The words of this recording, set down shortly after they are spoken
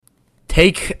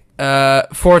Take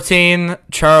 14,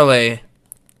 Charlie.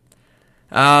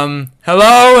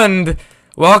 Hello and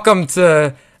welcome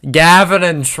to Gavin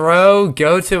and Trow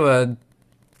go to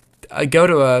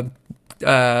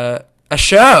a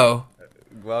show.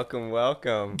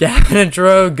 Welcome. Gavin and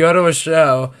Trow go to a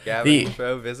show. Gavin and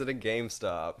Trow visit a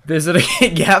GameStop.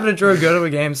 Gavin and Trow go to a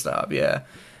GameStop. Yeah.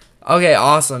 Okay.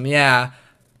 Awesome. Yeah.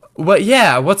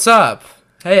 What's up?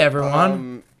 Hey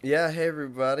everyone. Hey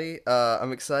everybody.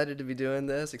 I'm excited to be doing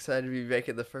this. Excited to be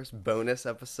making the first bonus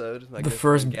episode. The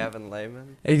first Gavin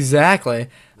Lehman. Exactly.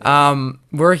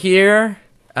 We're here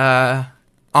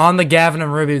on the Gavin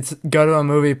and Ruby Go to a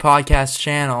Movie podcast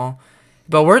channel,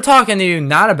 but we're talking to you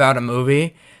not about a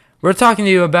movie. We're talking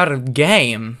to you about a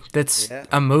game that's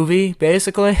a movie,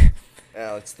 basically.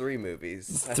 Oh, it's three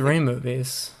movies.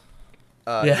 Movies.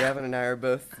 Gavin and I are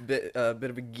both a bit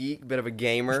of a geek, bit of a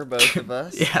gamer, both of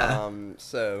us.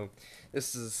 So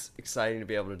this is exciting to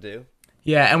be able to do.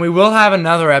 Yeah, and we will have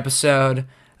another episode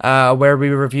where we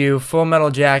review Full Metal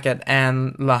Jacket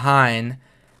and Lahain.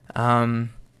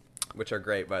 Which are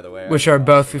great, by the way. Which are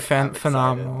both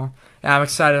phenomenal. I'm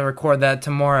excited to record that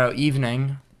tomorrow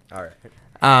evening. All right.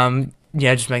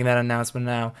 Just making that announcement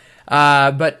now.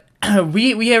 But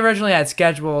we originally had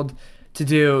scheduled to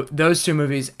do those two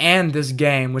movies and this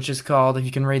game, which is called, if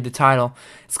you can read the title,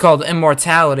 it's called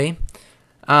Immortality.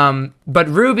 But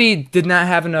Ruby did not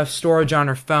have enough storage on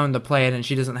her phone to play it, and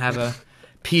she doesn't have a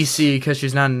PC because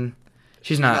she's not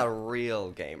a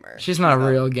real gamer. She's not a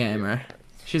real gamer.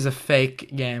 She's a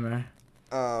fake gamer.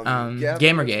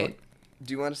 Gamergate.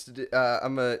 Do you want us to do...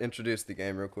 I'm going to introduce the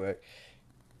game real quick.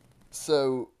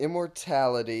 So,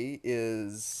 Immortality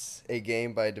is a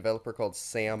game by a developer called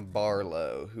Sam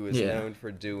Barlow, who is known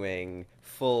for doing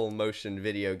full motion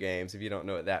video games. If you don't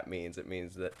know what that means, it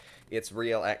means that it's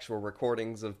real, actual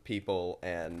recordings of people,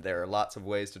 and there are lots of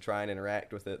ways to try and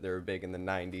interact with it. They were big in the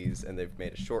 90s, and they've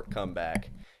made a short comeback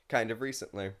kind of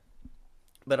recently.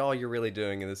 But all you're really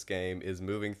doing in this game is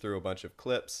moving through a bunch of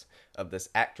clips of this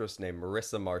actress named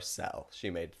Marissa Marcel. She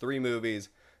made 3 movies.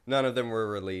 None of them were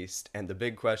released, and the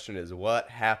big question is,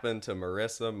 what happened to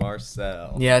Marissa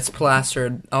Marcel? Yeah, it's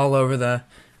plastered all over the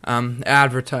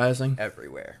advertising.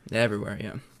 Everywhere,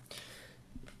 yeah.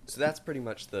 So that's pretty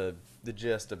much the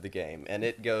gist of the game, and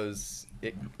it goes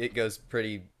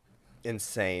pretty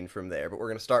insane from there, but we're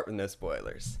going to start with no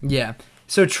spoilers. Yeah.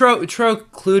 So Trow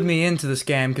clued me into this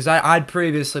game, because I'd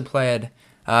previously played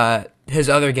his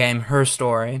other game, Her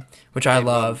Story, which I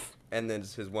love. And then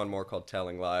his one more called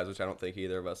Telling Lies, which I don't think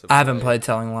either of us have played. I haven't played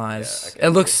Telling Lies. Yeah, okay,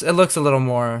 it looks a little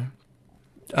more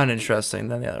uninteresting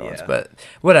than the other ones, but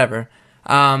whatever.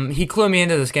 He clued me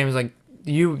into this game. He's like,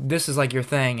 this is like your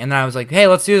thing. And I was like, hey,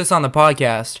 let's do this on the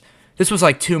podcast. This was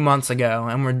like 2 months ago,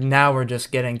 and we're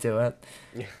just getting to it.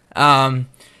 Yeah.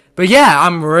 But yeah,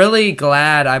 I'm really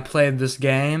glad I played this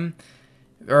game.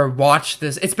 Or watch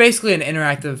this. It's basically an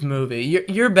interactive movie.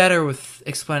 You're better with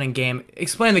explain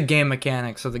the game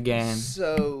mechanics of the game.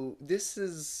 So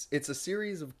it's a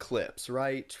series of clips,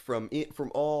 right? From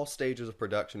all stages of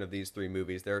production of these 3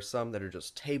 movies. There are some that are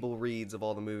just table reads of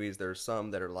all the movies. There are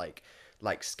some that are like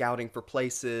scouting for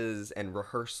places and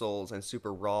rehearsals and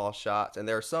super raw shots, and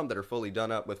there are some that are fully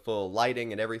done up with full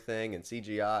lighting and everything and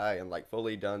CGI and like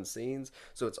fully done scenes.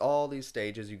 So it's all these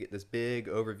stages. You get this big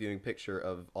overviewing picture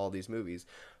of all these movies,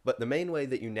 but the main way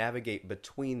that you navigate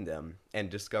between them and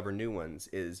discover new ones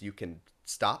is you can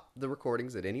stop the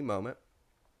recordings at any moment,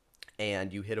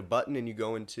 and you hit a button and you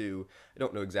go into, I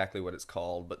don't know exactly what it's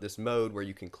called, but this mode where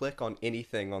you can click on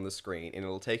anything on the screen and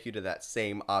it'll take you to that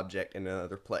same object in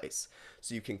another place.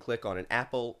 So you can click on an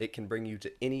apple, it can bring you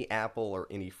to any apple or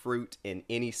any fruit in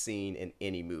any scene in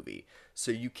any movie. So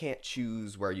you can't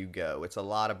choose where you go. It's a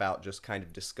lot about just kind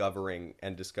of discovering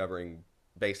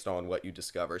based on what you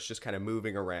discover. It's just kind of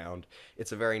moving around.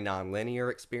 It's a very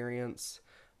non-linear experience.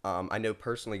 I know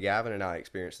personally Gavin and I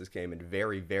experienced this game in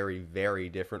very, very, very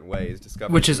different ways,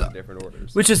 discovering different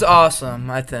orders. Which is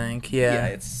awesome, I think, Yeah,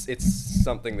 it's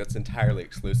something that's entirely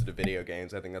exclusive to video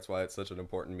games. I think that's why it's such an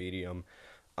important medium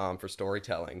for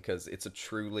storytelling, because it's a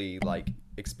truly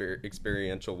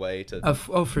experiential way to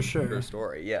for sure. hear a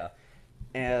story, yeah.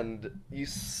 And you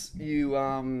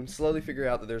slowly figure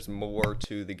out that there's more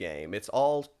to the game. It's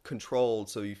all controlled,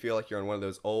 so you feel like you're on one of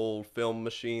those old film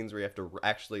machines where you have to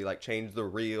actually change the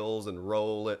reels and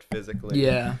roll it physically.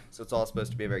 Yeah. So it's all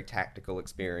supposed to be a very tactical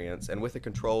experience. And with a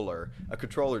controller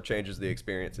changes the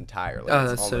experience entirely. Oh,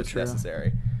 that's so true.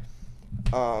 Necessary.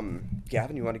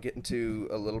 Gavin, you want to get into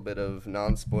a little bit of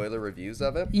non-spoiler reviews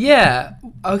of it? Yeah.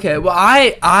 Okay. Well,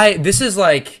 I this is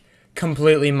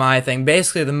completely my thing.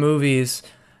 Basically, the movies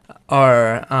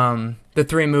are the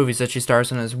 3 movies that she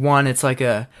stars in is one. It's like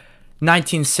a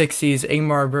 1960s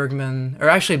Ingmar Bergman, or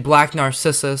actually Black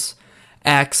Narcissus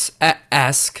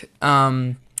esque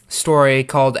story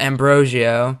called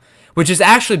Ambrosio, which is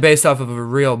actually based off of a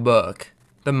real book,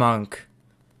 The Monk.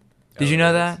 Did you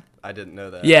know that? I didn't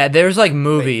know that. Yeah, there's like Wait,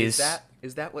 movies.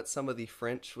 is that what some of the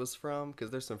French was from? Because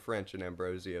there's some French in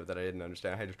Ambrosio that I didn't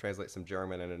understand. I had to translate some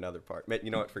German in another part. You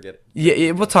know what? Forget it.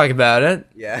 Yeah, we'll talk about it.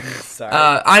 Yeah, sorry.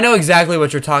 I know exactly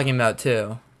what you're talking about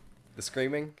too. The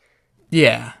screaming?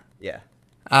 Yeah. Yeah.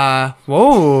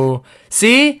 Whoa.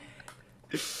 See?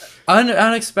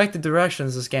 Unexpected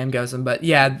directions this game goes in, but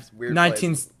yeah,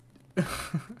 1960s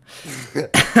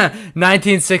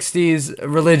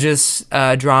religious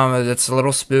drama that's a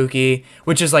little spooky,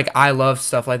 which is like, I love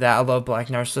stuff like that. I love Black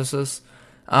Narcissus.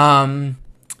 And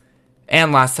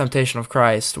Last Temptation of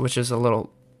Christ, which is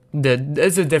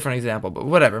it's a different example, but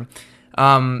whatever.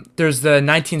 There's the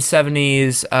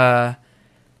 1970s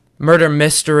murder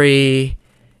mystery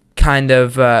kind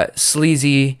of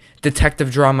sleazy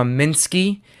detective drama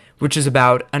Minsky, which is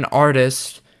about an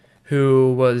artist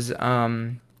who was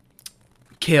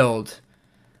killed,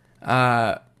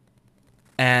 and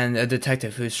a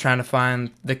detective who's trying to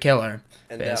find the killer.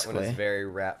 And basically. That one is very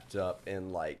wrapped up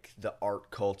in like the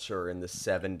art culture in the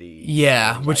 70s.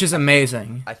 Yeah, and, which is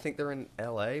amazing. I think they're in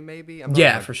LA maybe? I'm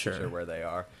Yeah, not for sure. where they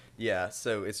are. Yeah,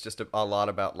 so it's just a lot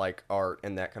about like art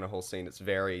and that kind of whole scene. It's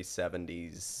very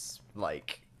 70s,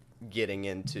 like getting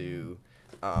into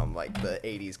like the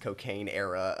 80s cocaine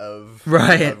era of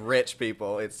rich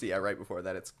people. It's right before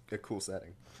that. It's a cool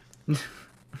setting.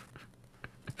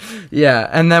 Yeah,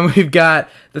 and then we've got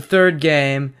the third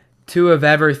game, Two of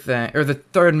Everything, or the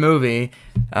third movie.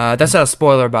 That's not a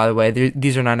spoiler, by the way.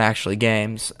 These are not actually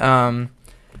games.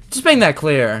 Just making that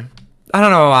clear. I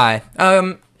don't know why.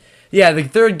 Yeah, the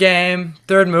third game,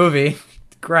 third movie,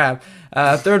 crap.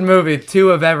 Third movie,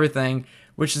 Two of Everything,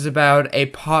 which is about a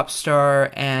pop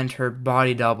star and her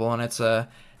body double, and it's a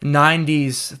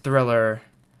 90s thriller,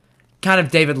 kind of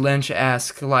David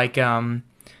Lynch-esque, like,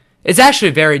 it's actually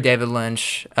very David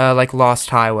Lynch, like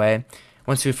Lost Highway,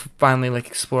 once we finally, like,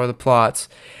 explore the plots.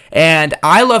 And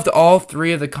I loved all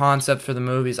three of the concepts for the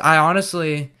movies. I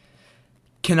honestly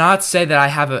cannot say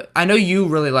that I know you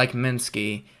really like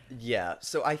Minsky. Yeah,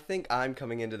 so I think I'm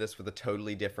coming into this with a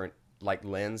totally different like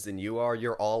lens than you are.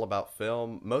 You're all about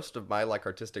film. Most of my like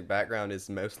artistic background is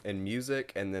most in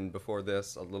music, and then before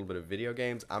this a little bit of video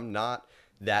games. I'm not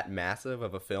that massive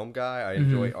of a film guy. I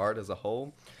enjoy art as a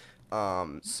whole.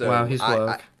 So wow, he's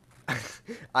woke.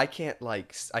 I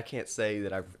can't say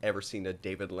that I've ever seen a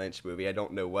David Lynch movie. I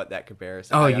don't know what that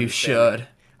comparison. Oh, you should.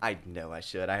 I know I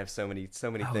should. I have so many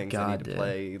things I need to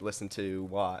play, listen to,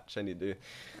 watch. I need to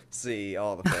see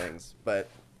all the things, but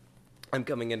I'm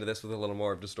coming into this with a little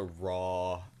more of just a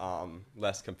raw,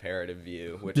 less comparative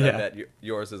view, which I bet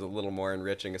yours is a little more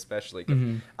enriching, especially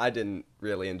because I didn't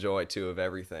really enjoy Two of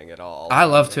Everything at all. I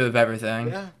love Two of Everything.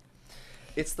 Yeah.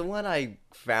 It's the one I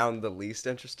found the least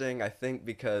interesting, I think,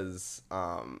 because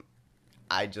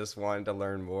I just wanted to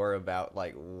learn more about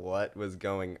like what was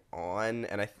going on,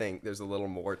 and I think there's a little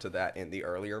more to that in the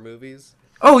earlier movies.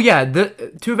 Oh yeah,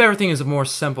 the Two of Everything is a more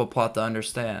simple plot to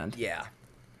understand. Yeah.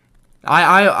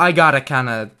 I got it kind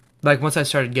of, like, once I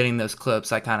started getting those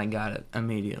clips, I kind of got it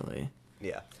immediately.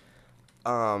 Yeah.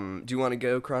 Do you want to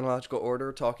go chronological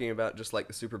order, talking about just, like,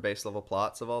 the super base level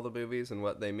plots of all the movies and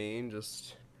what they mean?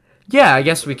 Just yeah, I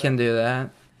guess we can do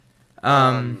that.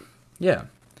 Yeah.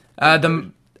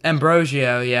 The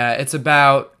Ambrosio, yeah, it's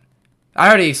about, I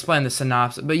already explained the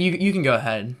synopsis, but you can go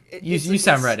ahead. You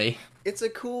sound ready. It's a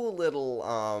cool little,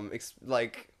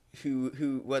 like,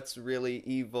 what's really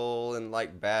evil and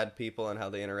like bad people and how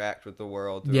they interact with the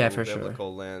world through a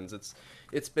biblical lens.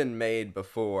 It's been made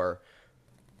before,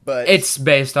 but it's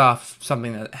based off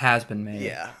something that has been made.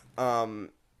 Yeah.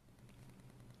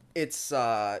 It's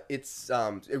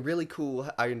really cool.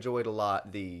 I enjoyed a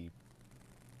lot the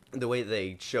way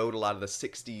they showed a lot of the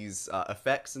 60s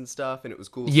effects and stuff, and it was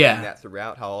cool seeing that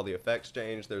throughout, how all the effects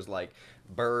changed. There's like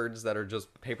birds that are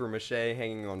just paper mache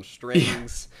hanging on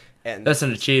strings. And that's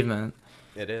an achievement.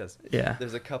 It is. Yeah.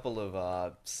 There's a couple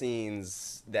of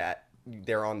scenes that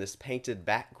they're on this painted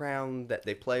background that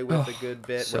they play with a good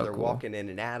bit, where they're walking in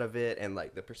and out of it, and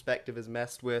like the perspective is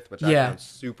messed with, which I found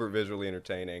super visually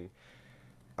entertaining.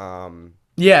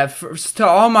 Yeah, to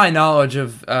all my knowledge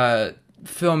of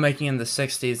filmmaking in the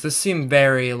 60s, this seemed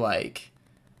very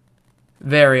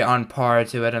on par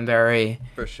to it and very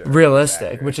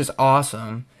realistic, which is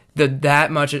awesome.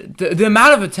 The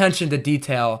amount of attention to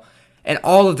detail and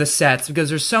all of the sets, because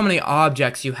there's so many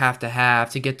objects you have to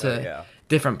get to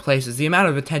different places. The amount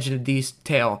of attention to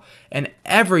detail and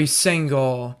every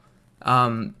single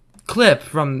clip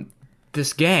from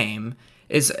this game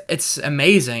it's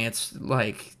amazing. It's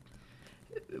like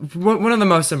one of the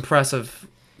most impressive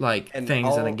like And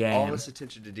things in a all game. this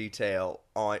attention to detail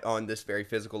on this very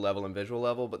physical level and visual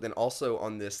level, but then also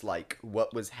on this like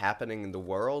what was happening in the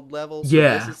world level. So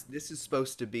Yeah, this is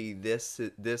supposed to be this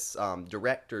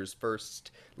director's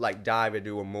first like dive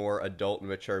into a more adult and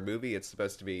mature movie. It's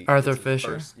supposed to be Arthur it's his Fisher.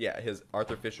 first, yeah, his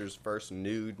Arthur Fisher's first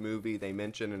nude movie. They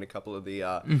mention in a couple of the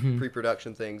Hmm.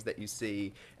 pre-production things that you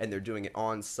see, and they're doing it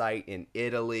on site in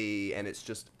Italy, and it's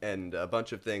just and a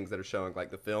bunch of things that are showing like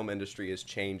the film industry is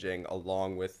changing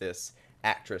along with this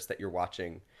actress that you're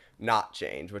watching not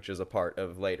change, which is a part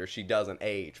of later. She doesn't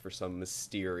age for some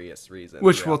mysterious reason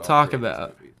Which we'll throughout all talk three of these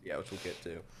about. movies. Yeah, which we'll get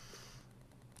to.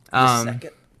 The Um, second,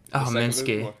 oh, the second movie,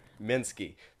 Minsky. well,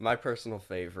 Minsky, my personal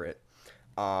favorite.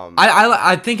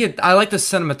 I think I like the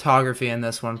cinematography in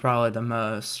this one probably the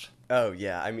most. Oh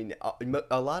yeah, I mean,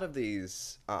 a lot of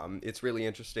these, it's really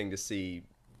interesting to see.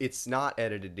 It's not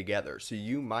edited together, so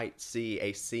you might see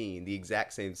a scene, the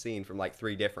exact same scene, from like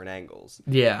three different angles,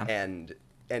 Yeah. and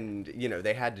you know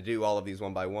they had to do all of these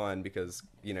one by one because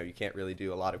you know you can't really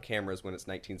do a lot of cameras when it's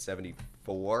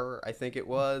 1974, I think it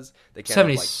was. They can't have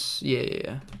 70s. like Yeah, yeah,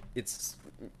 yeah. it's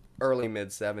early mid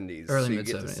 70s, Early so you mid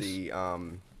get to 70s. see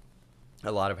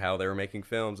a lot of how they were making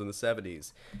films in the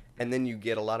 70s. And then you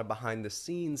get a lot of behind the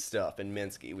scenes stuff in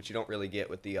Minsky, which you don't really get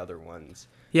with the other ones.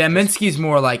 Yeah, Just Minsky's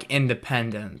more like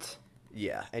independent.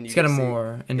 yeah, and you He's get got a to see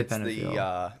more it's independent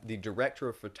feel. the director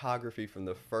of photography from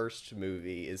the first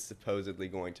movie is supposedly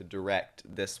going to direct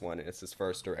this one, and it's his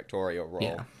first directorial role.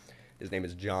 Yeah. His name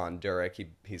is John Durek.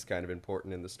 He's kind of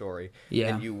important in the story.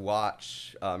 Yeah. And you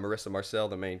watch Marissa Marcel,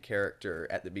 the main character,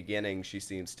 at the beginning, she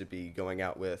seems to be going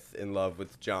out in love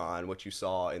with John, what you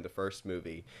saw in the first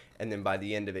movie. And then by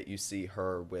the end of it, you see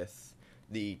her with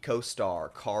the co-star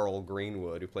Carl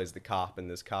Greenwood, who plays the cop in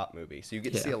this cop movie. So you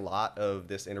get to see Yeah. a lot of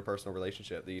this interpersonal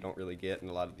relationship that you don't really get in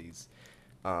a lot of these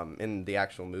in the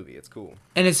actual movie. It's cool.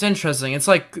 And it's interesting. It's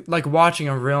like watching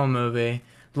a real movie.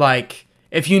 Like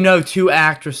if you know two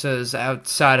actresses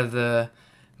outside of the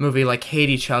movie like hate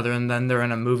each other and then they're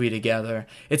in a movie together.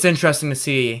 It's interesting to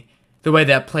see the way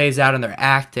that plays out in their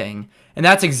acting. And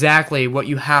that's exactly what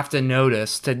you have to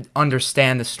notice to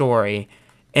understand the story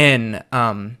in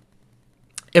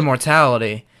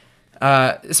Immortality.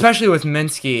 Especially with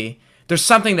Minsky, there's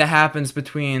something that happens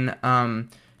between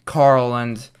Carl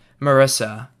and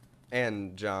Marissa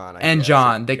And John, I and guess,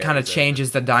 John it that kind of carries over.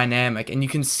 changes the dynamic, and you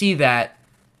can see that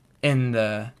in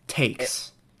the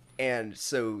takes. And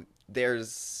so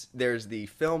there's the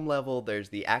film level, there's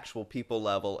the actual people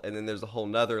level, and then there's a whole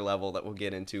nother level that we'll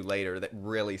get into later that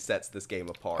really sets this game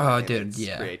apart. Oh, in dude, its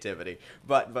yeah. creativity.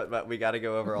 But we got to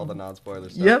go over all the non-spoiler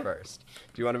stuff Yep. first.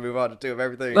 Do you want to move on to two of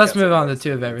everything? Let's Got move some on to notes?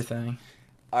 two of everything.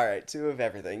 All right, two of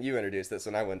everything. You introduced this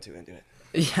one. I went too into it.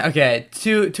 Yeah, okay,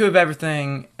 two of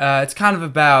everything. It's kind of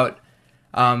about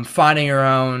finding your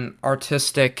own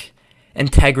artistic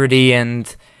integrity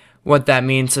and what that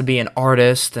means to be an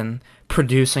artist and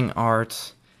producing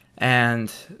art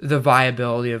and the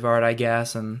viability of art, I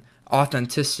guess, and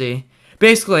authenticity.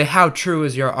 Basically, how true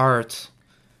is your art?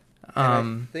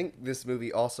 And I think this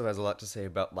movie also has a lot to say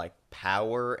about like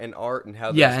power and art and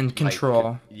how Yeah, there's, and like,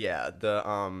 control. yeah,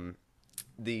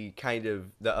 the kind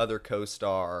of the other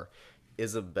co-star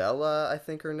Isabella, I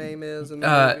think her name is in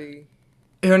the movie.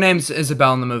 Her name's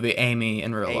Isabel in the movie, Amy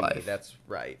in real Amy, life. that's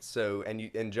right. So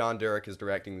and John Durek is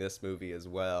directing this movie as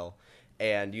well.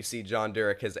 And you see John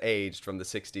Durek has aged from the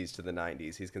 60s to the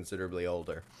 90s. He's considerably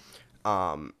older.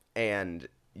 And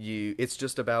it's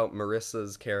just about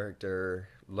Marissa's character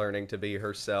learning to be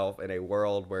herself in a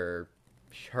world where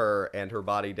her and her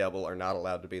body double are not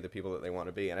allowed to be the people that they want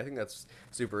to be. And I think that's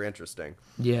super interesting.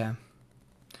 Yeah.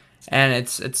 And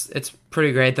it's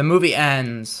pretty great. The movie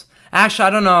ends. Actually, I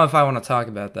don't know if I want to talk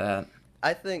about that.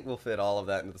 I think we'll fit all of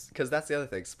that in this, because that's the other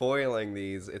thing. Spoiling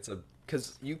these,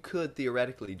 because you could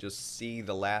theoretically just see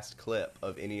the last clip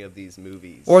of any of these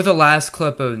movies. Or the last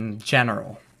clip in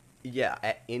general. Yeah,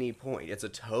 at any point. It's a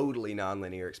totally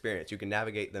non-linear experience. You can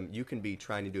navigate them. You can be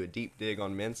trying to do a deep dig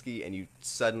on Minsky, and you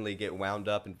suddenly get wound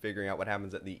up in figuring out what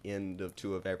happens at the end of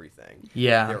two of everything.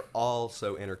 Yeah. They're all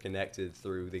so interconnected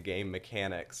through the game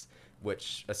mechanics,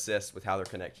 which assist with how they're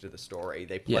connected to the story.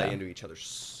 They play into each other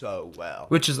so well.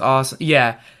 Which is awesome.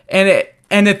 Yeah.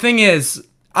 And the thing is,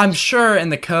 I'm sure in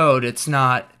the code it's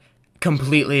not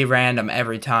completely random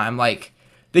every time. Like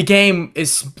the game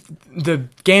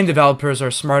developers are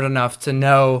smart enough to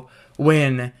know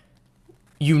when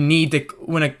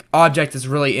when an object is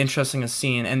really interesting a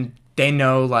scene, and they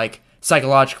know like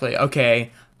psychologically,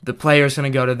 okay, the player's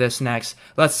going to go to this next.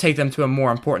 Let's take them to a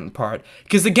more important part.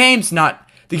 Because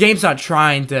the the game's not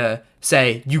trying to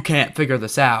say you can't figure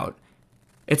this out.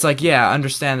 It's like, yeah,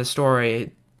 understand the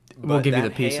story. We'll give you the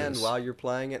pieces. Hand, while you're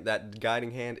playing it, that guiding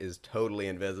hand is totally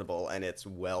invisible, and it's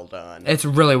well done. It's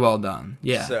really well done,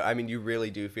 yeah. So, I mean, you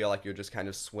really do feel like you're just kind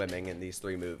of swimming in these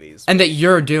 3 movies. And that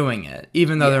you're doing it,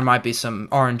 even though there might be some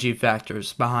RNG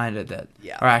factors behind it that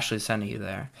are actually sending you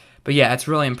there. But yeah, it's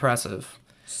really impressive.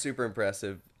 Super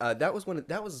impressive. That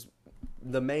was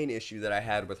the main issue that I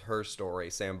had with Her Story,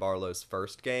 Sam Barlow's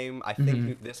first game. I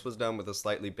think this was done with a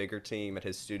slightly bigger team at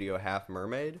his studio, Half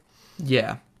Mermaid.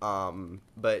 Yeah.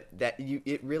 But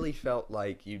it really felt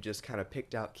like you just kind of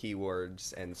picked out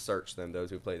keywords and searched them. Those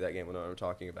who played that game will know what I'm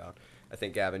talking about. I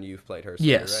think, Gavin, you've played Her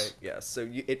Story, right? Yes. So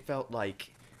it felt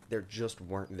like there just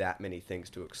weren't that many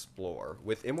things to explore.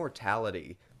 With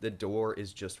Immortality, the door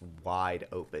is just wide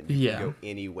open. You can go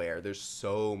anywhere. There's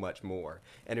so much more.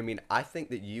 And I mean, I think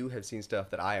that you have seen stuff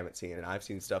that I haven't seen, and I've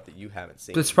seen stuff that you haven't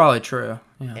seen. That's probably true.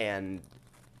 Yeah. And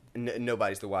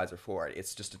nobody's the wiser for it.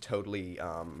 It's just a totally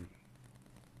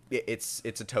it's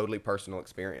a totally personal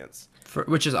experience,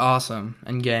 which is awesome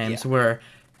in games where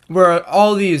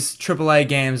all these AAA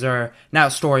games are now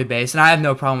story based, and I have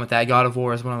no problem with that. God of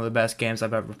War is one of the best games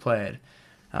I've ever played,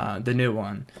 the new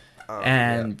one,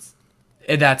 and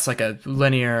that's like a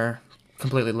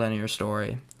completely linear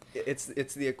story.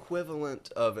 It's the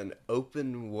equivalent of an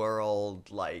open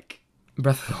world like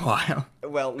Breath of the Wild.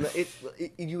 Well,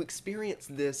 you experience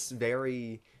this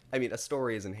very. I mean, a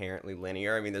story is inherently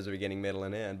linear. I mean, there's a beginning, middle,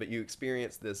 and end. But you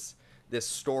experience this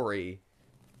story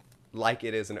like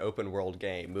it is an open world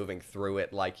game, moving through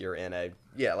it like you're in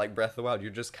like Breath of the Wild. You're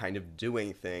just kind of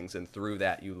doing things, and through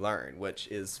that you learn, which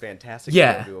is fantastic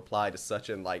to apply to such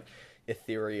an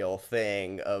ethereal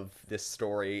thing of this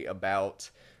story about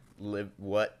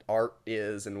what art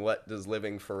is and what does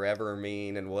living forever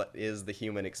mean and what is the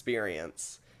human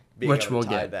experience. Which we'll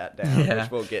get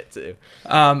which we'll get to.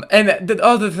 And the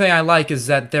other thing I like is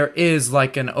that there is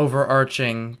like an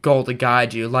overarching goal to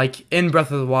guide you. Like in Breath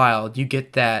of the Wild, you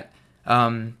get that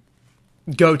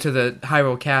go to the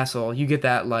Hyrule Castle. You get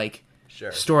that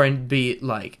story beat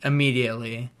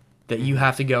immediately that you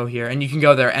have to go here, and you can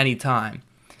go there anytime.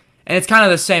 And it's kind of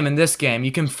the same in this game.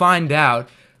 You can find out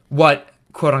what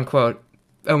quote unquote,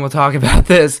 and we'll talk about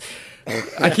this.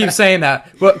 I keep saying that.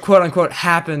 What quote unquote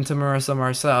happened to Marissa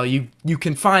Marcel? You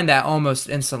can find that almost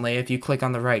instantly if you click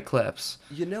on the right clips.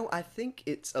 I think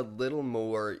it's a little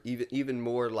more even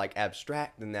more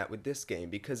abstract than that with this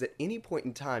game, because at any point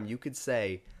in time you could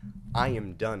say, I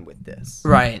am done with this.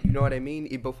 Right. You know what I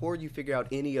mean? Before you figure out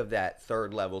any of that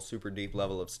third level, super deep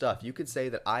level of stuff, you could say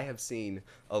that I have seen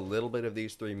a little bit of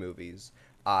these 3 movies.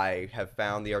 I have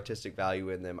found the artistic value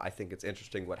in them. I think it's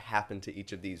interesting what happened to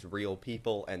each of these real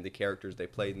people and the characters they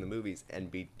played in the movies, and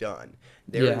be done.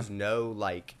 There is no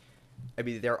I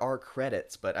mean, there are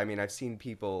credits, but I mean, I've seen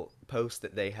people post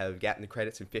that they have gotten the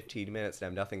credits in 15 minutes and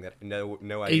have nothing no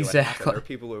idea what happened. There are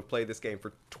people who have played this game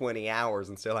for 20 hours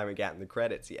and still haven't gotten the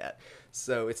credits yet.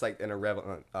 So it's like an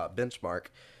irrelevant benchmark.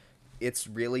 It's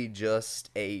really just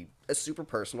a super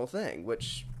personal thing,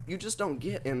 which you just don't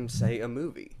get in, say, a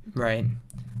movie. Right.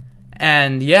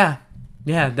 And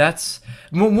that's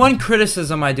one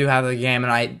criticism I do have of the game,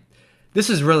 and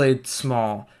this is really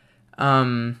small.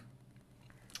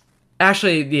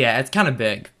 Actually, it's kind of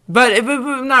big, but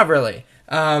not really.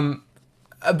 About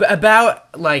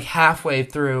halfway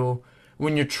through,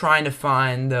 when you're trying to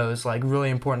find those really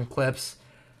important clips,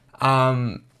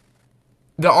 the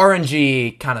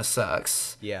RNG kind of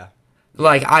sucks. Yeah.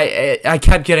 I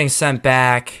kept getting sent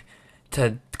back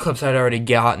to clips I'd already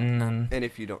gotten, and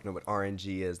if you don't know what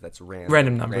RNG is, that's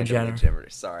random number generator.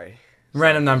 Sorry.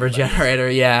 Random number generator,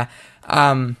 yeah.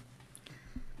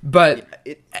 But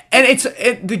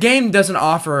the game doesn't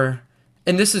offer,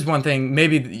 and this is one thing.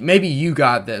 Maybe you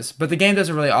got this, but the game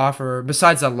doesn't really offer,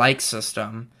 besides the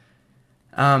system.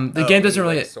 The game doesn't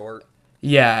really.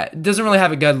 Yeah, it doesn't really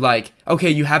have a good okay,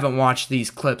 you haven't watched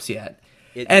these clips yet.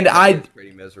 It's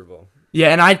pretty miserable.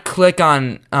 Yeah, and I'd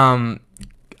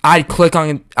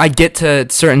get to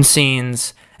certain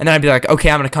scenes, and then I'd be like, okay,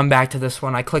 I'm gonna come back to this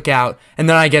one. I click out, and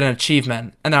then I get an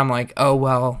achievement, and then I'm like, oh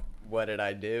well. What did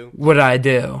I do?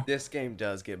 This game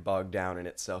does get bogged down in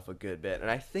itself a good bit,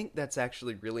 and I think that's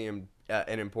actually really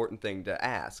an important thing to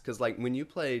ask, because when you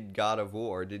played God of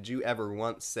War, did you ever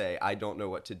once say, I don't know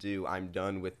what to do, I'm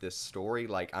done with this story,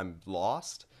 I'm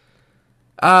lost?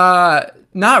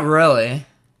 Not really.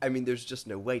 I mean, there's just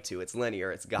no way to. It's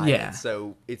linear, it's guided,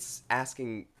 so it's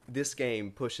asking this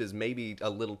game pushes maybe a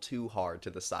little too hard to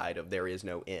the side of there is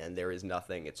no end, there is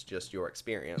nothing, it's just your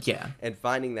experience. Yeah. And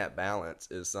finding that balance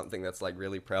is something that's like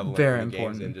really prevalent Very in the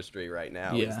important. games industry right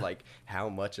now. Yeah. Is like how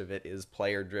much of it is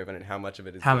player driven and how much of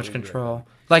it is how much game control.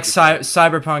 driven. Like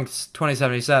Cyberpunk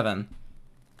 2077.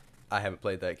 I haven't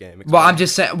played that game. Well, I'm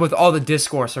just saying, with all the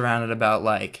discourse around it about,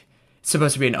 like, it's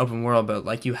supposed to be an open world, but,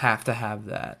 like, you have to have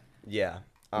that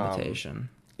limitation.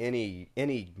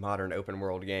 Any modern open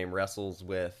world game wrestles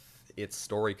with its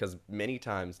story, because many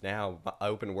times now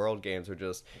open world games are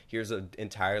just, here's an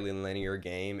entirely linear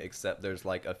game, except there's,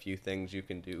 like, a few things you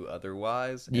can do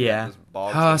otherwise. And Yeah. that just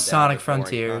bogs them down Sonic to boring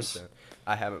Frontiers. content.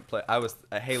 I haven't played.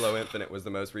 Halo Infinite was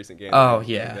the most recent game. Oh, that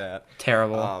yeah. that.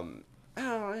 Terrible.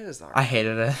 It was alright. I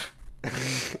hated it.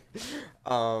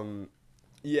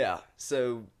 Yeah,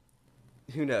 so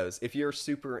who knows? If you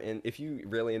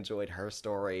really enjoyed Her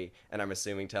Story, and I'm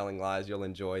assuming Telling Lies, you'll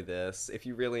enjoy this. If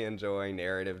you really enjoy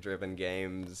narrative-driven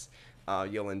games,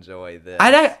 you'll enjoy this.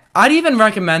 I'd even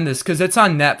recommend this because it's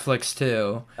on Netflix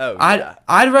too. Oh, yeah.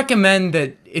 I'd recommend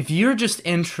that if you're just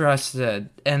interested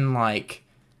in, like,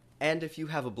 and if you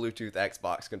have a Bluetooth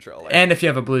Xbox controller. And if you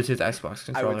have a Bluetooth Xbox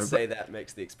controller. I would say that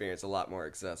makes the experience a lot more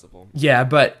accessible. Yeah,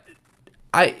 but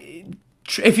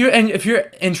if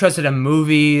you're interested in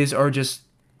movies or just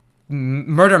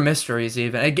murder mysteries,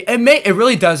 even it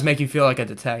really does make you feel like a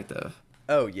detective.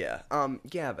 Oh yeah.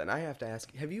 Gavin, I have to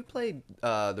ask, have you played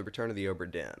The Return of the Obra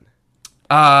Dinn?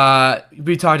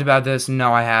 We talked about this.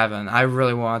 No, I haven't. I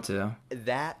really want to.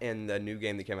 That and the new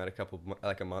game that came out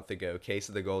a month ago, Case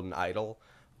of the Golden Idol,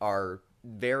 are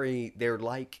they're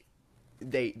like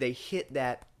they hit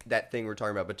that thing we're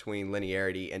talking about between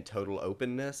linearity and total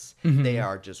openness. Mm-hmm. They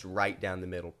are just right down the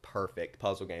middle, perfect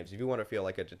puzzle games. If you want to feel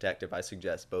like a detective, I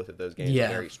suggest both of those games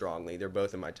very strongly. They're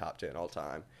both in my top 10 all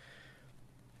time.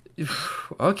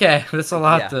 Okay, that's a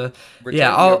lot to.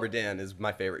 Return of the Obra Dinn is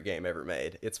my favorite game ever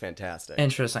made. It's fantastic.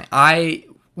 Interesting.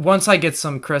 Once I get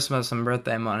some Christmas and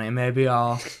birthday money, maybe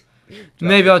I'll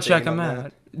check them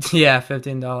out. Yeah,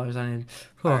 $15. I need.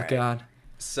 Oh right. God.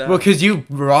 So, well, because you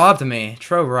robbed me.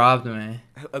 Trow robbed me.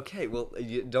 Okay, well,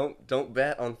 you don't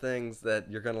bet on things that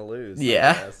you're gonna lose.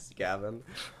 Yeah, I guess, Gavin.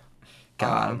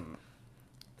 God.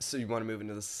 So you want to move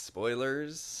into the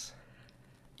spoilers?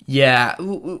 Yeah.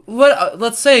 What?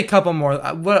 Let's say a couple more.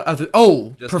 What other?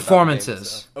 Just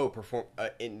performances. One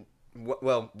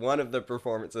of the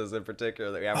performances in particular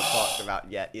that we haven't talked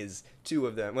about yet is two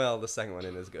of them. Well, the second one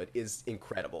is good. Is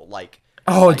incredible.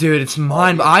 Dude, it's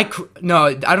mine. No,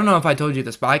 I don't know if I told you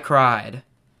this, but I cried.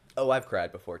 Oh, I've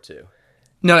cried before too.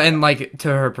 No, and to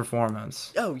her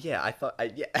performance. Oh yeah, I thought.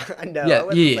 I know.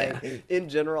 Yeah. In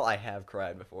general, I have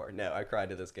cried before. No, I cried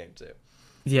to this game too.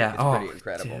 Yeah. It's pretty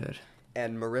incredible. Dude.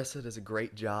 And Marissa does a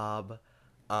great job.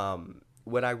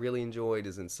 What I really enjoyed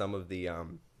is in some of the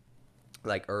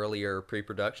earlier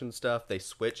pre-production stuff, they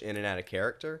switch in and out of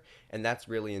character, and that's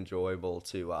really enjoyable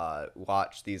to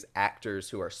watch these actors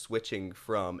who are switching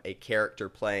from a character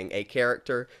playing a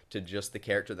character to just the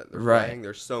character that they're playing.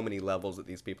 There's so many levels that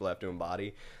these people have to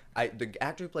embody. The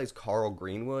actor who plays Carl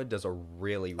Greenwood does a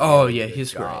really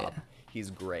he's job.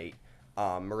 He's great.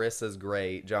 Marissa's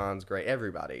great. John's great.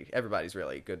 Everybody's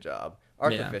really good job.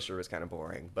 Arthur Fisher was kind of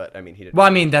boring, but I mean he did. Well, I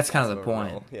mean that's kind of the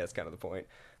point. Role. Yeah, it's kind of the point.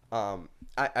 I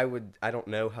don't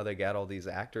know how they got all these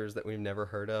actors that we've never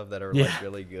heard of that are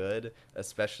really good.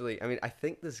 Especially, I mean, I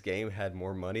think this game had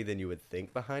more money than you would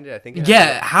think behind it. I think.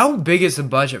 How big is the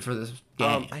budget for this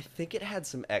game? I think it had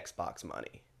some Xbox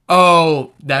money.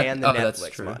 Oh, and the Netflix that's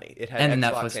true. money. It had and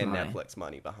Xbox Netflix and money. Netflix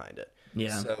money behind it.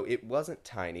 Yeah. So it wasn't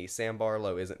tiny. Sam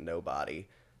Barlow isn't nobody.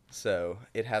 So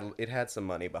it had some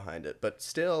money behind it, but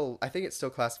still, I think it still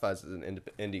classifies as an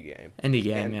indie game. Indie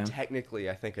game, and yeah. Technically,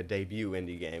 I think a debut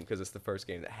indie game because it's the first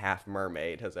game that Half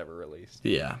Mermaid has ever released.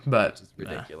 Yeah, but which is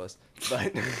ridiculous.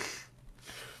 But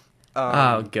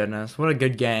oh goodness, what a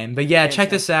good game! But yeah,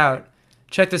 check this out.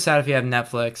 Check this out if you have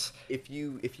Netflix. If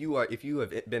you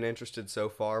have been interested so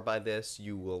far by this,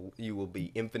 you will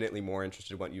be infinitely more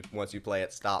interested once you play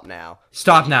it. Stop now.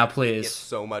 Stop now, please. It's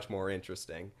so much more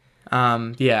interesting.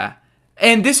 Yeah.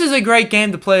 And this is a great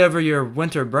game to play over your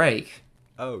winter break.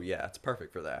 Oh, yeah. It's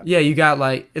perfect for that. Yeah, you got,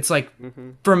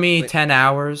 for me, 10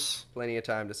 hours. Plenty of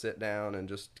time to sit down and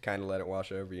just kind of let it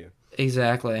wash over you.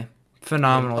 Exactly.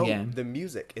 Phenomenal game. The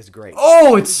music is great.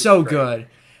 Oh, it's so good.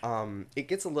 It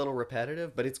gets a little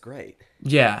repetitive, but it's great.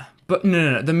 Yeah. But,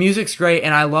 no. The music's great,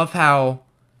 and I love how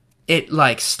it,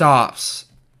 stops.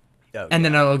 Oh, and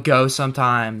then it'll go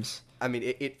sometimes. I mean,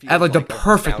 it feels at like the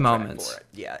perfect moments. For it.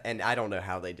 Yeah, and I don't know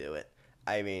how they do it.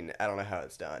 I mean, I don't know how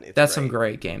it's done. That's great. Some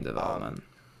great game development.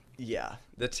 Yeah,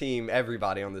 the team,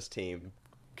 everybody on this team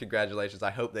congratulations.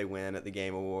 I hope they win at the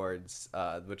Game Awards,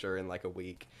 which are in like a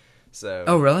week. So.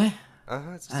 Oh, really?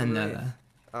 It's I didn't know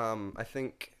that. I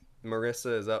think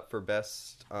Marissa is up for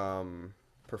best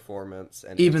performance,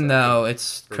 and Even it's though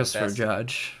it's Christopher best,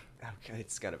 Judge. Okay,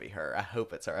 it's gonna be her. I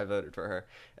hope it's her. I voted for her,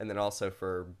 and then also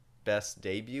for best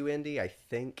debut indie, I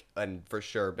think, and for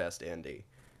sure best indie.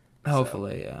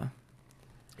 Hopefully, yeah.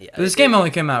 Yeah. But this game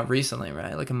only came out recently,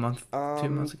 right? Like a month, 2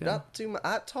 months ago. Not too much.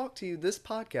 I talked to you. This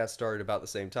podcast started about the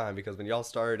same time because when y'all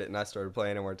started it and I started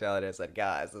playing Immortality, I said,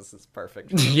 "Guys, this is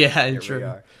perfect." Yeah,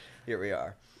 true. Here we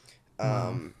are.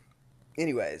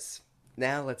 Anyways,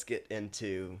 now let's get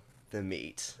into the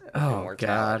meat of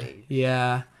Immortality. God.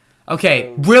 Yeah.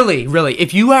 Okay, so, really,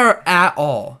 if you are at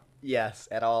all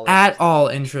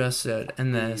interested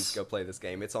in this, go play this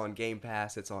game. It's on Game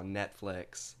Pass. It's on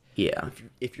Netflix. Yeah.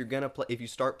 If you're gonna play, if you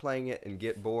start playing it and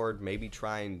get bored, maybe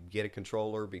try and get a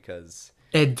controller because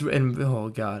oh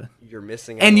god, you're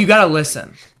missing. And you gotta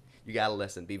listen. You gotta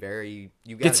listen. Be very.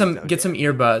 You gotta get some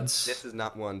earbuds. This is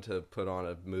not one to put on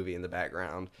a movie in the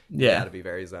background. You gotta be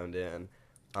very zoned in.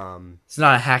 It's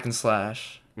not a hack and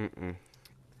slash.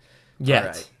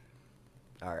 Yet.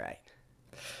 All right.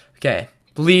 Okay.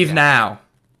 Leave now.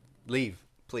 Leave,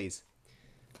 please.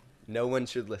 No one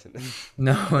should listen.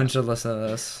 No one should listen to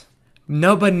this.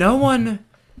 No, but no one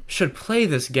should play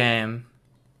this game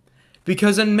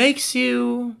because it makes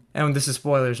you, and this is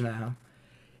spoilers now,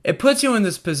 it puts you in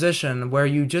this position where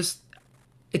you just,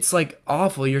 it's like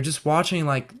awful. You're just watching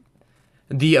like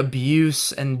the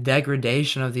abuse and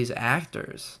degradation of these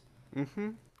actors.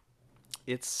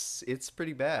 It's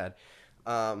pretty bad.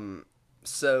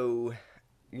 So,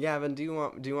 Gavin, do you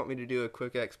want me to do a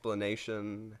quick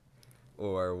explanation?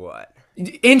 Or what?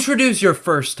 Introduce your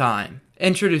first time.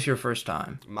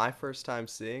 My first time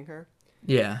seeing her?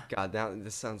 Yeah. God, now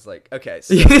this sounds like... Okay,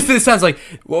 so... This sounds like,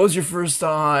 what was your first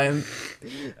time?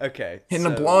 Okay, Hitting a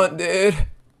blunt, dude.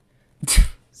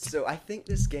 So I think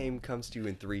this game comes to you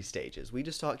in 3 stages. We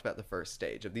just talked about the first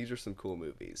stage of these are some cool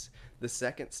movies. The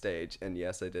second stage, and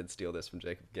yes, I did steal this from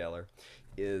Jacob Geller,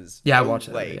 is... Yeah, I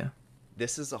watched that video.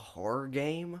 This is a horror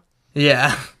game?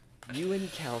 Yeah. You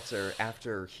encounter,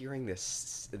 after hearing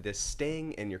this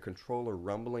sting and your controller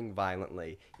rumbling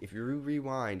violently, if you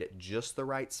rewind at just the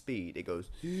right speed, it goes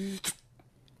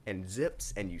and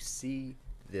zips, and you see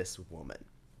this woman.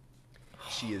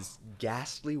 She is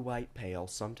ghastly white pale,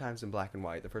 sometimes in black and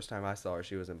white. The first time I saw her,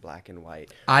 she was in black and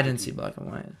white. I didn't see black and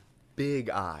white. Big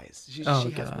eyes. She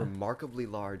has remarkably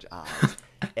large eyes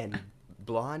and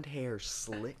blonde hair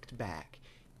slicked back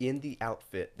in the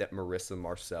outfit that Marissa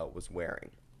Marcel was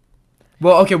wearing.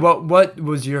 Well, okay, what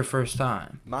was your first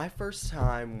time? My first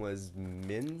time was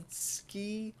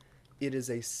Minsky. It is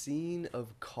a scene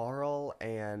of Carl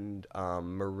and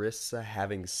Marissa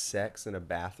having sex in a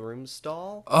bathroom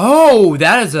stall. Oh,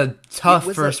 that is a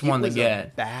tough first one to get. It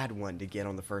was a bad one to get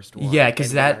on the first one. Yeah,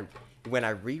 because when I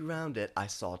rewound it, I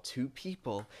saw 2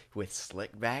 people with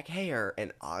slick back hair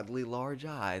and oddly large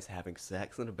eyes having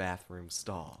sex in a bathroom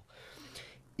stall.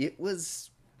 It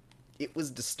was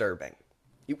disturbing.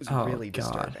 It was really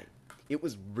disturbing. It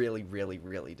was really, really,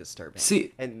 really disturbing.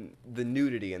 See, and the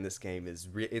nudity in this game is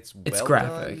it's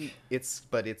graphic. Done.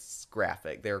 It's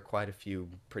graphic. There are quite a few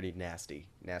pretty nasty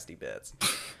bits.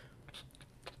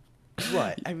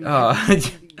 What? I mean,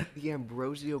 the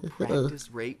Ambrosio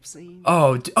practice rape scene.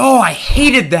 Oh, I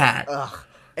hated that. Ugh.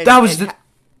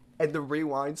 And the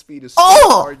rewind speed is so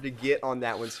hard to get on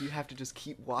that one, so you have to just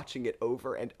keep watching it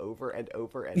over and over and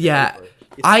over and over.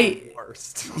 It's the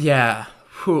worst. Yeah.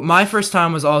 My first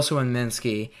time was also in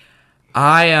Minsky.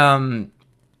 I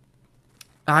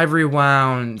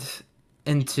rewound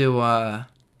into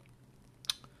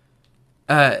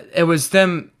it was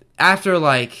them after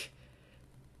like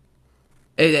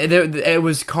it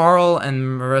was Carl and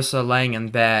Marissa laying in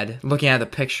bed looking at the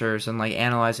pictures and like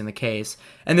analyzing the case,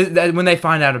 and when they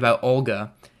find out about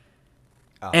Olga,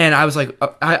 and I was like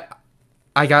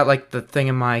I got like the thing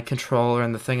in my controller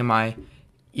and the thing in my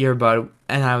earbud,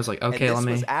 and I was like, okay, and this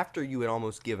was after you had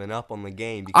almost given up on the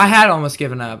game. I had almost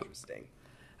given up. Interesting.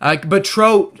 But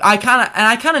Trow, I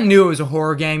kind of knew it was a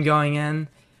horror game going in.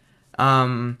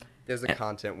 There's a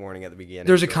content warning at the beginning.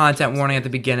 There's a content warning at the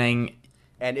beginning.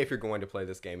 And if you're going to play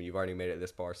this game and you've already made it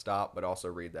this far, stop, but also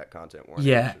read that content warning.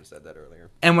 Yeah. I should have said that earlier.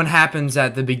 And what happens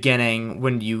at the beginning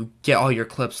when you get all your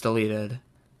clips deleted.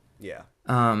 Yeah.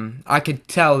 I could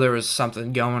tell there was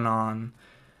something going on.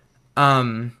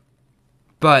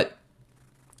 But,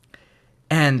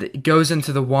 and it goes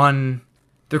into the one,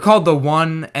 they're called the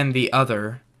one and the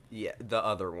other. Yeah, the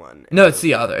other one. No, And it's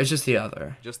the other. It's just the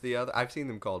other. just the other. I've seen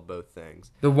them called both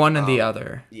things. The one and the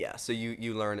other. Yeah, so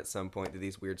you learn at some point that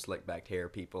these weird slick backed hair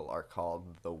people are called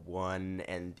the one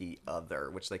and the other,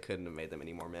 which they couldn't have made them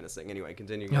any more menacing. Anyway,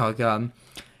 continue. Oh god.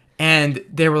 And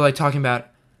they were like talking about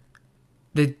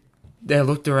they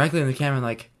looked directly in the camera and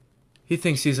like he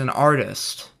thinks he's an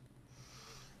artist.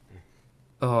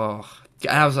 Oh,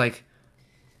 and I was like,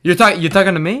 you're talking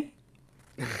to me?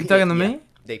 You talking to me?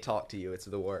 They talk to you. It's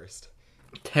the worst.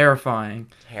 Terrifying.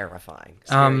 Terrifying.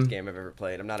 Scariest game I've ever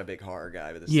played. I'm not a big horror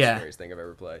guy, but this is the scariest thing I've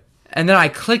ever played. And then I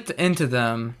clicked into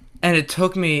them, and it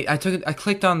took me. I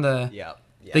clicked on the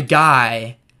the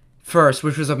guy first,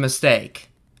 which was a mistake.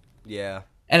 Yeah.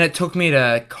 And it took me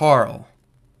to Carl,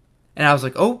 and I was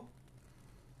like, oh,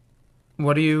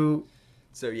 what do you?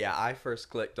 So yeah, I first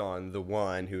clicked on the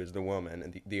one who is the woman,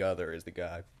 and the other is the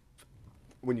guy.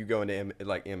 When you go into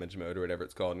image mode or whatever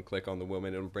it's called and click on the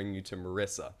woman, it'll bring you to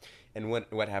Marissa. And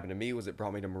what happened to me was it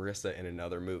brought me to Marissa in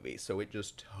another movie, so it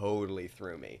just totally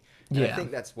threw me. And I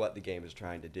think that's what the game is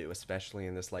trying to do, especially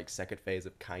in this like second phase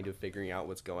of kind of figuring out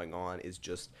what's going on, is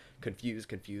just confuse.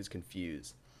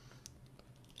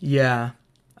 Yeah.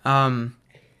 And,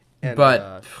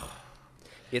 but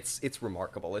it's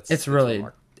remarkable. It's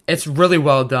really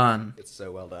well done. It's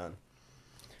so well done.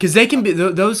 Because they can be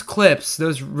those clips,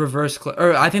 those reverse clips,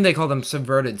 or I think they call them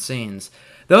subverted scenes.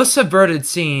 Those subverted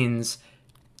scenes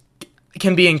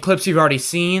can be in clips you've already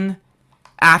seen.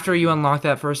 After you unlock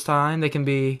that first time, they can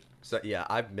be. So yeah,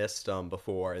 I've missed some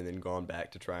before and then gone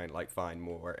back to try and like find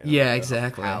more. And yeah,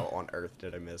 exactly. How on earth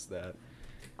did I miss that?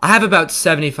 I have about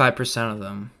 75% of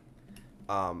them.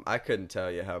 I couldn't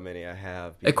tell you how many I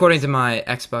have. According to my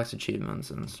Xbox achievements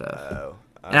and stuff. Oh.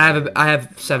 And I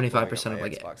have 75% of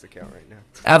like Xbox account right now.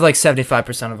 I have like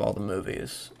 75% of all the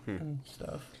movies and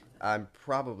stuff. I'm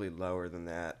probably lower than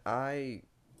that.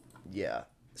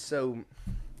 So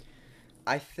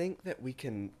I think that we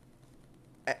can.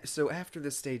 So after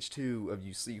this stage 2 of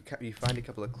you find a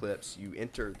couple of clips, you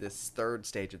enter this third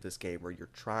stage of this game where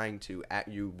you're trying to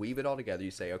you weave it all together.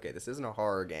 You say, okay, this isn't a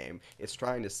horror game. It's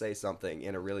trying to say something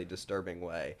in a really disturbing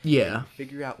way. Yeah. And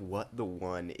figure out what the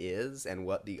one is and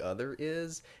what the other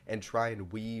is, and try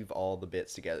and weave all the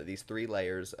bits together. These 3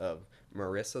 layers of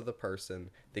Marissa the person,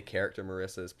 the character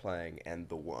Marissa is playing, and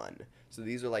the one. So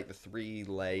these are like the 3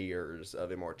 layers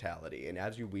of Immortality, and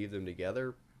as you weave them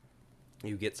together,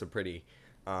 you get some pretty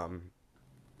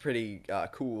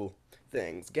cool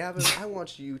things. Gavin, I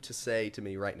want you to say to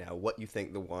me right now what you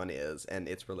think the one is and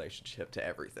its relationship to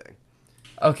everything.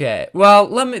 Okay, well,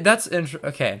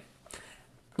 okay.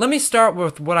 Let me start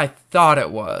with what I thought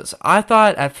it was. I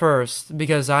thought at first,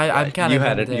 because I'm kind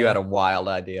of... You had a wild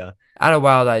idea. I had a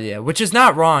wild idea, which is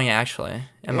not wrong, actually,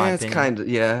 in my opinion. It's kind of,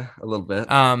 a little bit.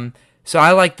 So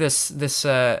I like this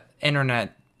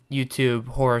internet YouTube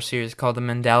horror series called the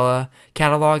Mandela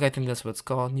Catalog. I think that's what it's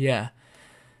called. Yeah.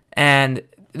 And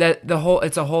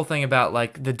it's a whole thing about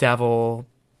like the devil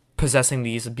possessing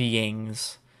these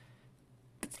beings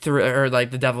or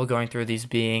like the devil going through these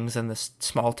beings in this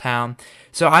small town.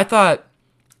 So I thought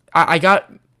I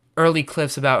got early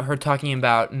clips about her talking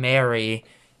about Mary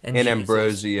and in Jesus.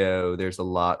 Ambrosio. There's a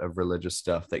lot of religious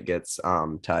stuff that gets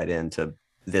tied into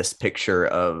this picture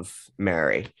of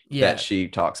Mary that she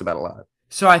talks about a lot.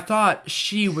 So I thought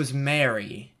she was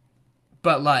Mary,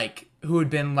 but like who'd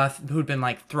been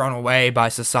like thrown away by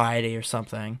society or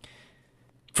something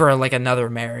for like another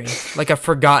Mary, like a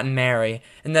forgotten Mary,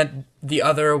 and that the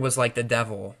other was like the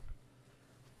devil.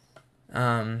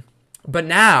 But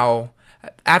now,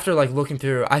 after like looking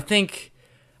through, I think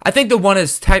the one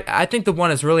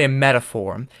is really a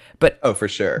metaphor, but oh, for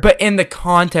sure. But in the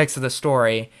context of the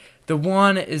story, the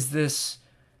one is this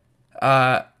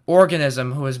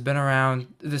organism who has been around,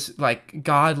 this like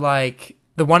godlike.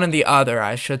 The one and the other,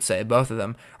 I should say, both of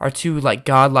them are 2 like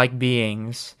godlike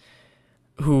beings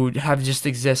who have just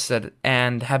existed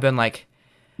and have been like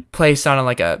placed on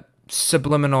like a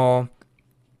subliminal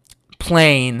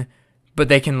plane, but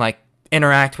they can like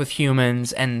interact with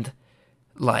humans and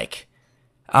like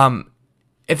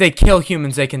if they kill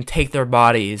humans, they can take their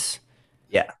bodies.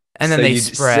 Yeah. And then they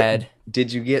spread.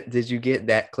 Did you get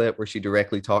that clip where she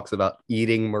directly talks about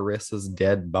eating Marissa's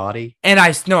dead body? And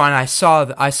I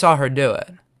saw her do it.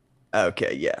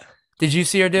 Okay, yeah. Did you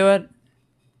see her do it?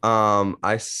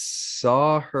 I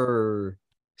saw her.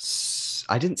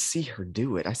 I didn't see her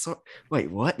do it.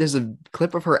 Wait, what? There's a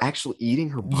clip of her actually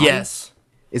eating her body? Yes.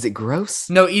 Is it gross?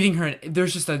 No, eating her.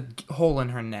 There's just a hole in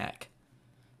her neck.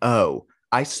 Oh,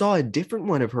 I saw a different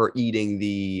one of her eating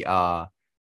the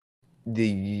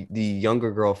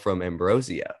younger girl from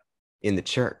Ambrosia in the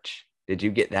church. Did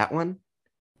you get that one?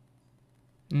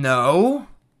 No.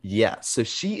 Yeah, so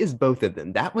she is both of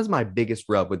them. That was my biggest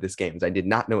rub with this game, is I did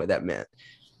not know what that meant.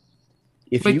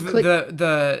 If Wait, you click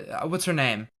the what's her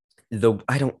name? the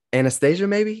I don't Anastasia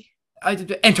maybe?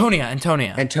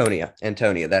 Antonia.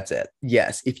 Antonia, that's it.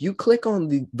 Yes, if you click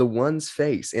on the one's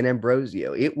face in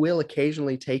Ambrosio, it will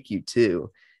occasionally take you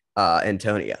to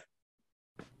Antonia.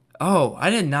 Oh, I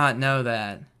did not know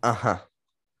that. Uh-huh.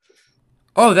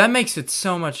 Oh, that makes it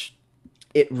so much.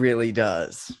 It really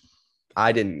does.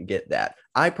 I didn't get that.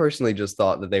 I personally just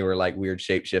thought that they were like weird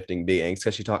shape-shifting beings,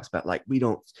 because she talks about like we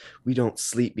don't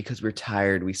sleep because we're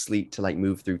tired. We sleep to like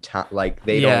move through time. Like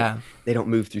Yeah, they don't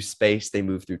move through space, they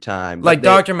move through time. But like they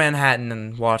Doctor Manhattan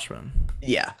and Watchmen.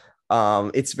 yeah.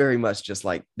 It's very much just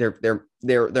like they're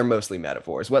mostly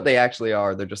metaphors. What they actually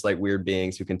are, they're just like weird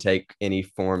beings who can take any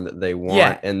form that they want,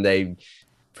 Yeah, and they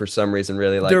for some reason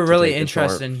really they're like to really take the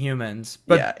interested form. in humans,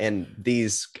 but Yeah, and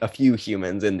these a few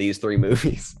humans in these three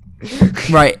movies.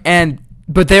 right,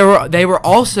 but they were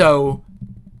also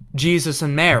Jesus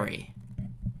and Mary.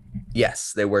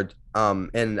 Yes, they were.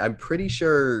 And I'm pretty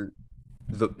sure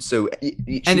And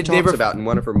she they talks were about in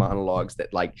one of her monologues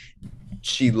that like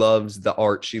she loves the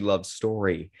art, she loves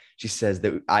story. She says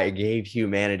that I gave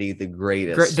humanity the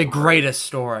greatest the story. greatest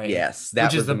story, Yes,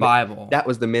 which is the Bible. that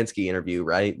was the Minsky interview,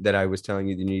 right? That I was telling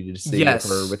you needed to see of her Yes,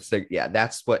 with yeah,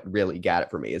 that's what really got it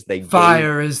for me is they gave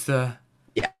fire is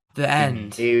yeah, the they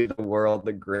end. gave the world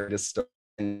the greatest story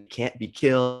and can't be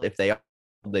killed. If they are,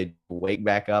 they wake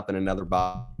back up in another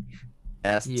body,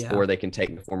 Yeah, or they can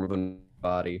take the form of a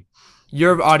body.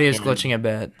 your audio is And glitching a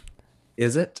bit.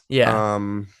 is it? Yeah,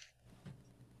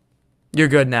 you're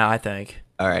good now, I think.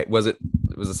 All right. Was it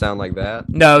sound like that?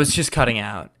 No, it's just cutting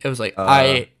out. It was like Uh,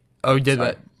 I oh did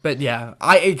sorry. that, but yeah,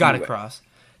 I it got Anyway, across.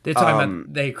 They're talking about um,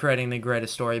 they creating the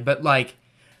greatest story, but like,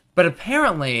 but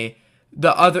apparently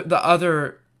the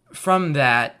other from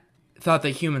that thought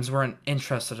that humans weren't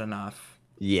interested enough.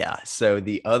 yeah. So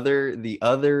the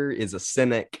other is a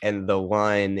cynic, and the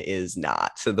one is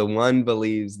not. So the one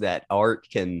believes that art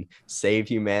can save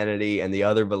humanity, and the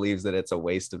other believes that it's a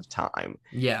waste of time.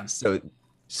 Yeah, So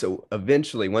so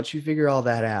eventually, once you figure all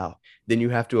that out, then you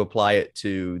have to apply it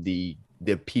to the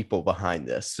people behind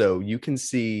this. So you can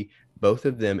see both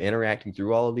of them interacting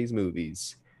through all of these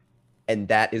movies, and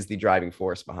that is the driving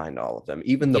force behind all of them.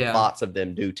 Even the yeah, plots of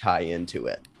them do tie into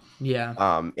it. yeah,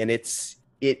 And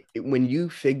when you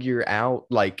figure out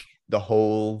like the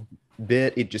whole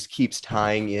bit, it just keeps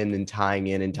tying in and tying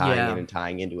in and tying in yeah, and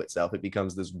tying into itself. It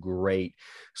becomes this great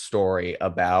story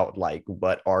about like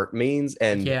what art means,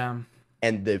 yeah,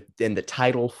 and the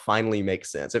title finally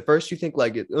makes sense. At first you think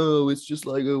like it's just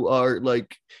like art,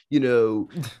 like, you know,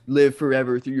 live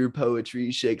forever through your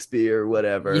poetry, Shakespeare or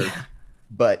whatever, yeah.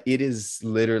 but it is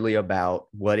literally about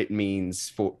what it means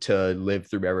for to live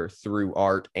through ever through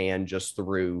art, and just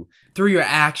Through your through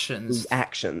actions,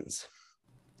 actions,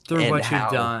 through and what you've how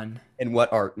done. and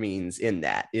what art means in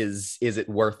that. Is it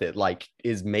worth it? Like,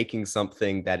 is making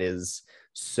something that is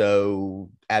so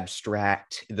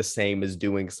abstract the same as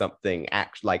doing something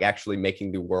like actually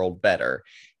making the world better?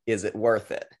 Is it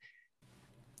worth it?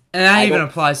 And that I even don't.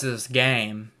 applies to this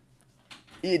game.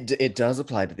 It does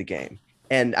apply to the game,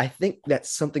 and I think that's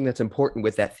something that's important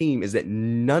with that theme, is that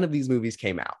none of these movies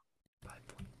came out.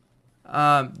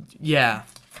 Yeah,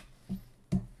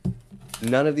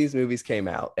 None of these movies came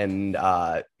out, and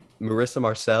Marissa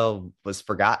Marcel was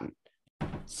forgotten.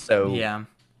 So yeah.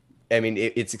 I mean,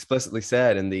 it's explicitly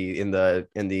said in the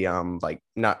like,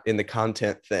 not in the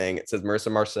content thing. It says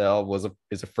Marissa Marcel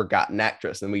is a forgotten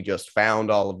actress, and we just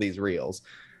found all of these reels.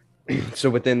 So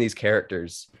within these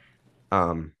characters,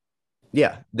 um,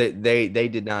 yeah, they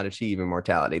did not achieve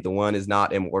immortality. The one is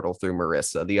not immortal through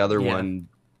Marissa. The other Yeah. one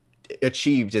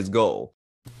achieved his goal.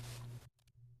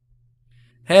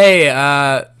 Hey,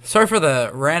 sorry for the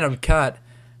random cut.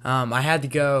 I had to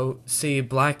go see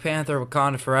Black Panther: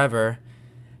 Wakanda Forever.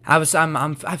 I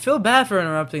feel bad for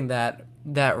interrupting that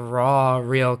raw,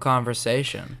 real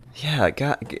conversation. Yeah,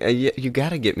 you got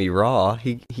to get me raw.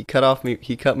 He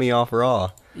cut me off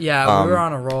raw. Yeah, we were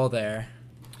Um, on a roll there.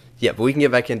 yeah, but we can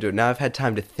get back into it now. I've had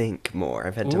time to think more.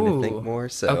 I've had time to think Ooh. more.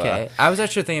 So Okay, I was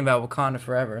actually thinking about Wakanda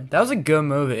Forever. That was a good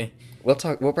movie. we'll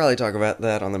talk. We'll probably talk about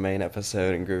that on the main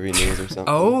episode in Groovy News or something.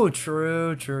 Oh,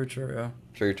 true, true, true.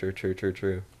 True, true, true, true,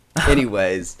 true.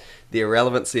 Anyways, the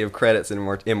irrelevancy of credits in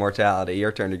immortality.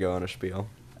 Your turn to go on a spiel.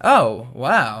 Oh,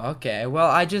 wow. Okay. Well,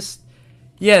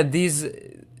 yeah, these.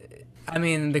 I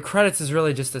mean, the credits is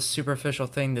really just a superficial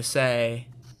thing to say.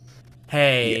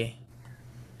 Yeah, Hey,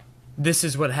 this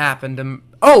is what happened to.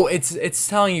 Oh, it's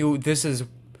telling you this is.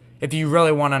 If you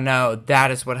really want to know,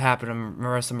 that is what happened to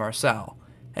Marissa Marcel,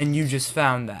 and you just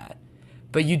found that,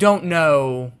 but you don't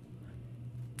know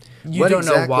you What don't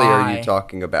know exactly why. are you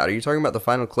talking about? Are you talking about the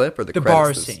final clip or the The bar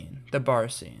credits? scene. The bar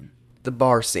scene. The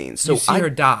bar scene. So You see her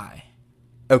die.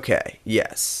 Okay,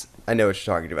 yes. I know what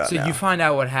you're talking about So now. you find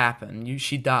out what happened.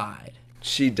 She died.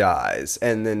 She dies,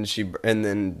 and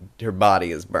then her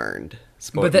body is burned.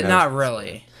 But that not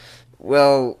really.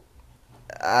 Well,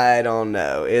 I don't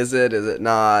know. Is it? Is it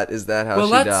not? Is that how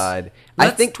she died?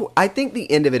 I think the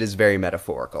end of it is very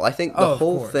metaphorical. I think the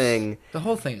whole thing. The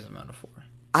whole thing is a metaphor.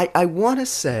 I want to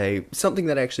say something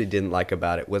that I actually didn't like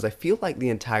about it was I feel like the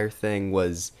entire thing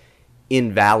was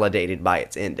invalidated by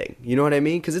its ending. You know what I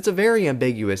mean? Because it's a very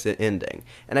ambiguous ending,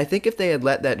 and I think if they had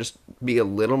let that just be a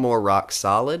little more rock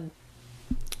solid,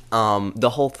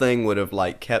 the whole thing would have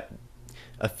like kept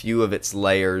a few of its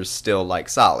layers still like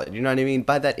solid. You know what I mean?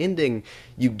 By that ending,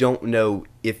 you don't know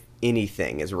if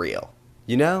anything is real.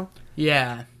 You know?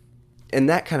 Yeah. And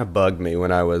that kind of bugged me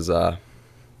when I was when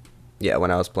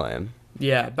I was playing.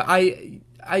 Yeah, but I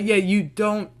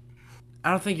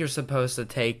don't think you're supposed to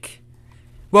take.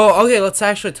 Well, okay, let's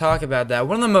actually talk about that.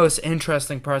 One of the most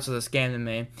interesting parts of this game to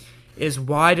me is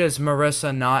why does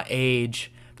Marissa not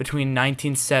age between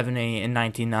 1970 and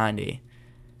 1990?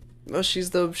 Well, she's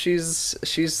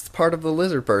part of the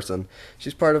lizard person.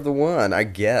 She's part of the one, I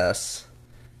guess.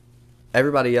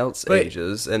 Everybody else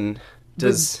ages and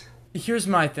does. Here's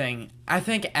my thing. I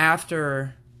think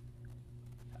after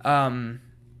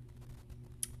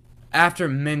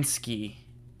Minsky,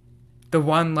 the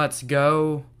one lets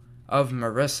go of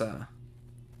Marissa,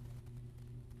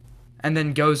 and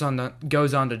then goes on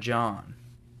to John.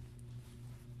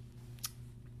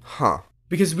 Huh.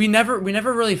 Because we never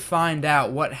really find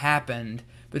out what happened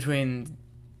between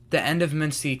the end of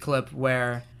Minsky clip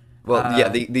where. Well, the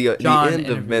end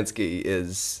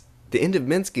of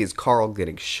Minsky is Carl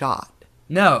getting shot.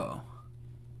 No.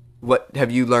 What,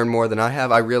 have you learned more than I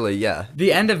have?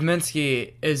 The end of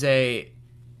Minsky is a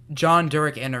John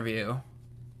Durick interview.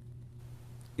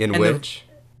 In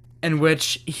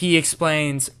which he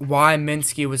explains why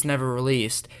Minsky was never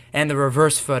released, and the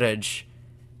reverse footage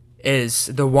is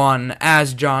the one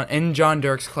as John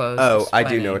Durick's clothes. Oh, I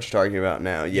do know what you're talking about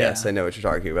now. Yes, yeah. I know what you're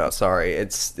talking about. Sorry,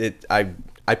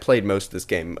 I played most of this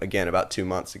game again about 2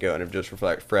 months ago, and have just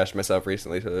refreshed myself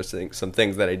recently. So there's some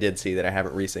things that I did see that I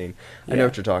haven't reseen. Yeah. I know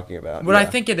what you're talking about. What I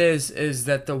think it is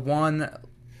that the one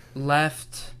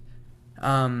left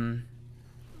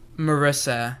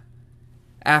Marissa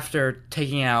after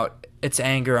taking out its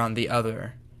anger on the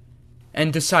other,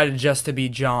 and decided just to be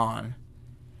John.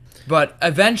 But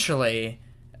eventually,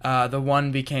 the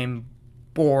one became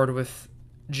bored with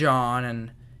John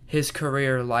and his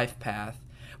career life path.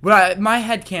 My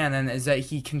headcanon is that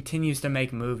he continues to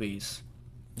make movies.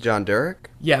 John Durick?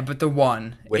 Yeah, but the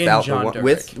one. Without the one.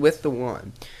 With the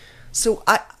one. So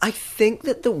I think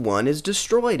that the one is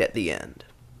destroyed at the end.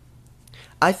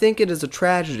 I think it is a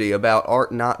tragedy about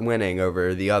art not winning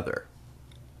over the other.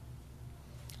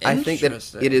 I think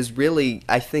that it is really.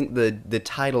 I think the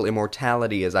title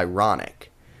Immortality is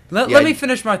ironic. Let me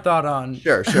finish my thought on.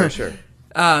 Sure.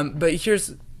 But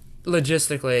here's why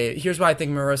I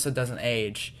think Marissa doesn't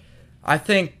age. I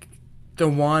think the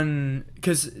one,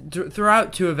 because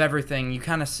throughout Two of Everything, you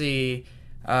kind of see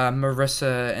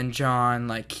Marissa and John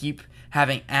like keep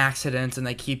having accidents, and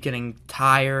they keep getting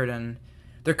tired, and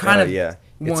they're kind of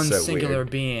one singular weird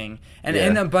being. And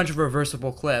in a bunch of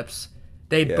reversible clips,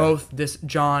 they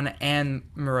John and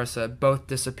Marissa both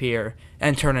disappear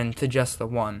and turn into just the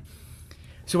one.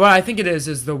 So what I think it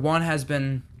is the one has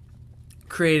been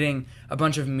creating a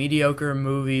bunch of mediocre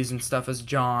movies and stuff as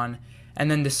John, and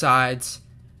then decides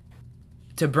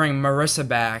to bring Marissa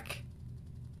back,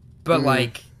 but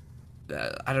I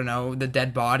don't know, the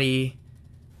dead body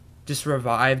just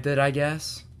revived it, I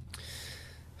guess.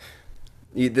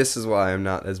 This is why I'm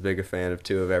not as big a fan of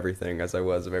Two of Everything as I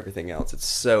was of everything else. It's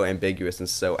so ambiguous and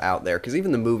so out there, because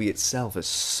even the movie itself is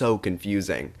so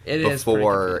confusing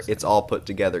before it's all put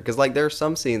together. Because there are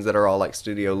some scenes that are all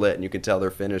studio lit, and you can tell they're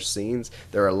finished scenes.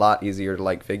 They're a lot easier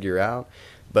to figure out.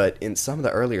 But in some of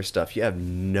the earlier stuff, you have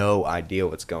no idea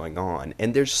what's going on,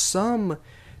 and there's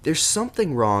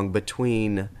something wrong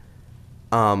between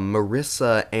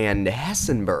Marissa and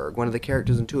Hessenberg, one of the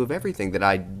characters in Two of Everything, that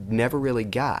I never really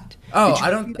got. Oh,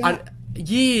 in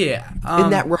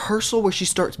that rehearsal where she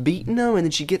starts beating him and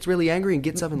then she gets really angry and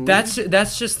gets up and leaves.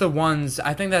 That's just the one's.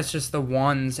 I think that's just the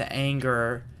one's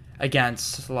anger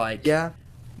against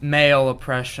male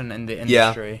oppression in the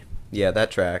industry. Yeah,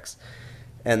 that tracks.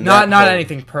 And not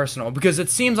anything personal, because it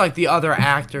seems like the other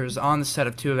actors on the set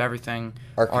of Two of Everything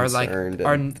are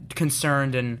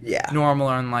concerned and normal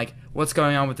and what's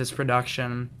going on with this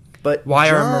production. But Why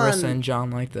are John, Marissa and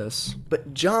John like this?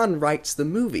 But John writes the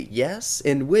movie, yes,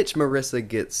 in which Marissa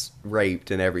gets raped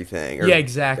and everything. Or yeah,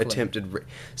 exactly. Attempted rape.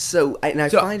 So I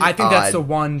find it I think odd. that's the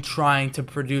one trying to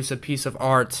produce a piece of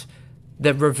art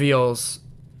that reveals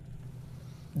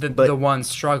the one's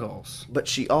struggles. But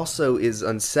she also is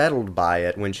unsettled by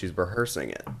it when she's rehearsing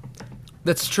it.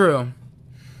 That's true.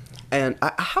 And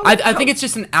I think it's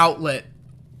just an outlet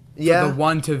for yeah. the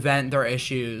one to vent their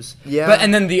issues. Yeah.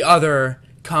 And then the other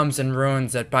comes and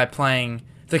ruins it by playing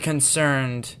the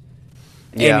concerned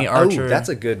Amy Archer. Oh, that's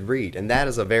a good read, and that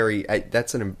is a very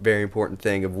very important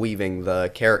thing of weaving the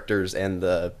characters and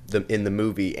the in the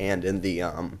movie and in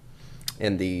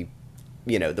the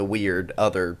the weird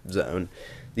other zone,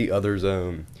 the other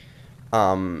zone.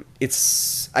 Two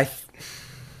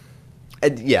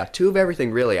of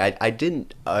Everything, really. I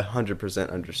didn't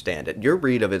 100% understand it. Your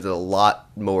read of it is a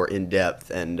lot more in depth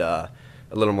and a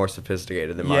little more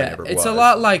sophisticated than mine ever was. It's a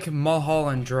lot like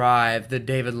Mulholland Drive, the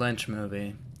David Lynch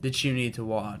movie that you need to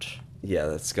watch. Yeah,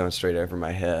 that's going straight over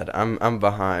my head. I'm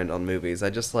behind on movies.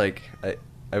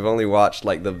 I've only watched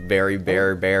like the very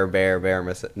bare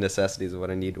necessities of what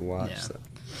I need to watch. Yeah. So.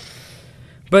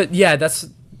 But yeah,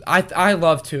 I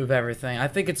love Two of Everything. I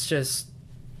think it's just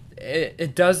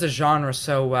it does the genre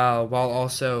so well while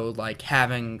also like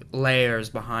having layers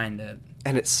behind it.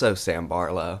 And it's so Sam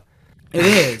Barlow. It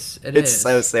is. It's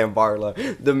so Sam Barlow.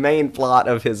 The main plot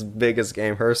of his biggest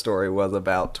game, Her Story, was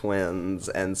about twins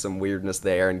and some weirdness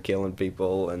there and killing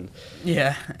people and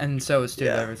yeah, and so is Two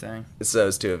of Everything. So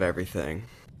is Two of Everything.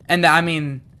 And I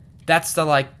mean, that's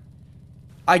I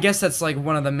guess that's like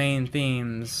one of the main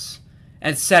themes.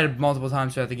 And it's said multiple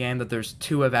times throughout the game that there's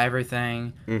two of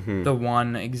everything, the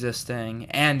one existing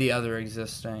and the other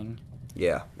existing.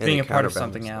 Yeah, being a part of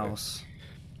something else.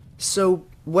 So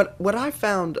what I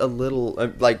found a little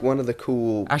like one of the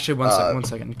cool actually one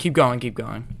second keep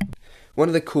going one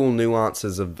of the cool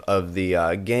nuances of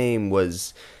the game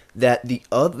was that the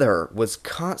other was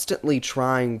constantly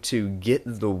trying to get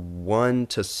the one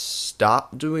to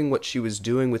stop doing what she was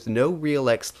doing with no real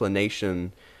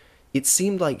explanation. It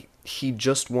seemed like he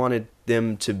just wanted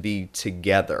them to be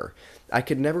together. I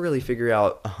could never really figure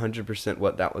out 100%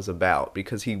 what that was about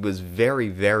because he was very,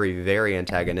 very, very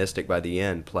antagonistic by the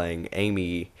end, playing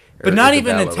Amy. But not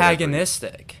even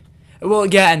antagonistic. Well,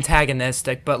 yeah,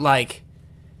 antagonistic, but like,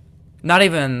 not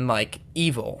even like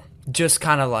evil. Just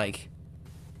kind of like,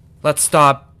 let's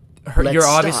stop. You're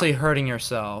obviously hurting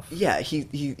yourself. Yeah,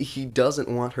 he doesn't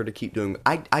want her to keep doing.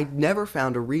 I never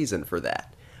found a reason for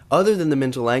that. Other than the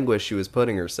mental anguish she was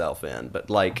putting herself in. But,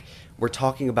 like, we're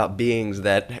talking about beings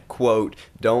that, quote,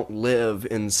 don't live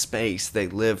in space. They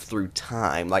live through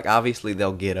time. Like, obviously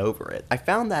they'll get over it. I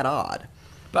found that odd.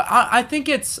 But I think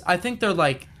they're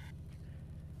like...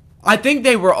 I think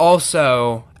they were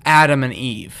also Adam and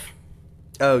Eve.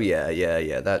 Oh, yeah.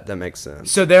 That makes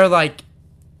sense. So they're like...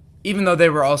 Even though they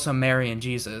were also Mary and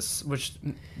Jesus, which...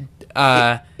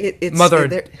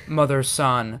 mother,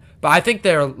 son. But I think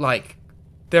they're, like...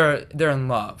 They're in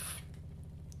love,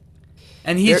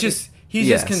 and he's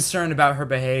just concerned about her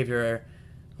behavior,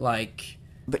 like.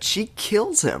 But she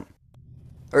kills him,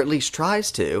 or at least tries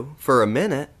to for a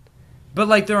minute. But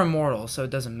like they're immortal, so it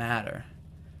doesn't matter.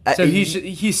 So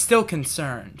he's still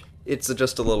concerned. It's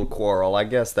just a little quarrel. I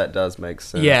guess that does make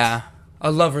sense. Yeah,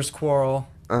 a lover's quarrel.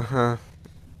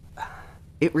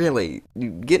 It really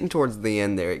getting towards the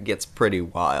end there. It gets pretty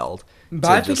wild.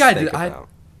 But I think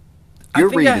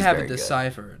I have it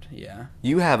deciphered, yeah.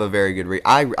 You have a very good read.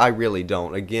 I really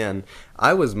don't. Again,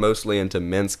 I was mostly into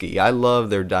Minsky. I love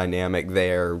their dynamic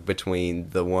there between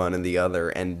the one and the other,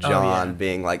 and John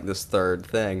being like this third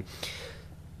thing.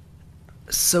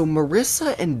 So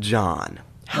Marissa and John,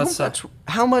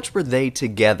 how much were they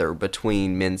together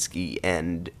between Minsky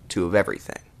and Two of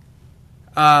Everything?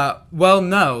 Well,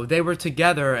 no, they were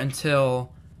together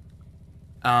until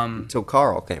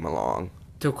Carl came along.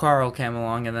 Till Carl came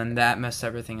along, and then that messed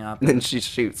everything up. Then she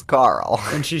shoots Carl.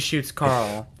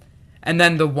 And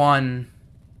then the one...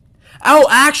 Oh,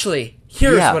 actually,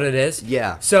 here's what it is.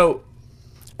 Yeah. So,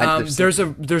 there's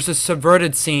a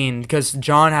subverted scene, because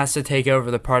John has to take over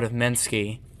the part of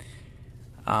Minsky,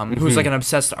 who's like an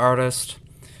obsessed artist.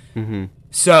 Mm-hmm.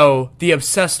 So, the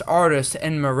obsessed artist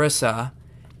and Marissa,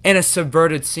 in a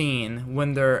subverted scene,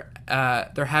 when they're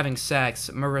having sex,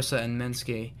 Marissa and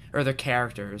Minsky, or their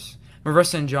characters...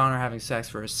 Marissa and John are having sex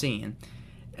for a scene.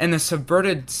 In the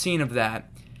subverted scene of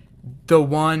that, the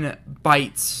one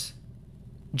bites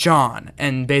John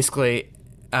and basically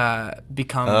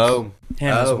becomes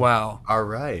him as well. All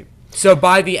right. So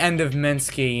by the end of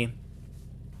Minsky,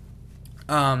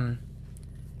 the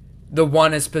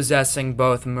one is possessing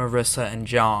both Marissa and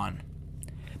John.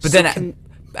 But then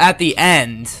at the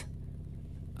end,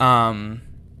 the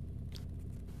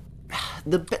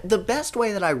best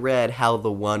way that I read how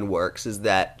the one works is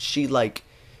that she like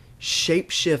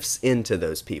shapeshifts into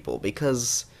those people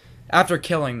because after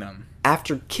killing them,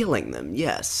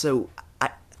 yes. So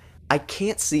I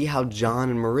can't see how John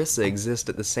and Marissa exist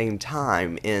at the same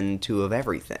time in Two of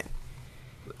Everything.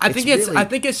 I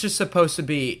think it's just supposed to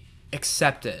be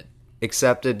accepted.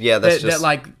 Accepted, yeah. That's just that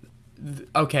like,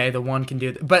 okay, the one can do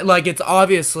it, but like it's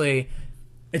obviously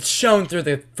it's shown through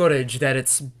the footage that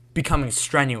it's becoming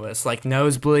strenuous, like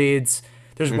nosebleeds.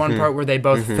 There's one part where they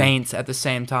both faint at the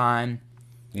same time.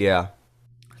 Yeah.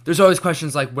 There's always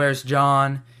questions like, "Where's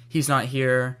John? He's not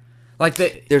here." Like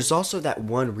there's also that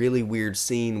one really weird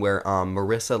scene where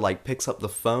Marissa like picks up the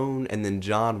phone and then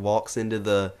John walks into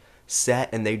the set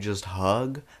and they just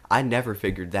hug. I never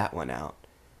figured that one out.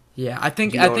 Yeah, I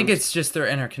think it's just they're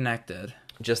interconnected.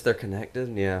 Just they're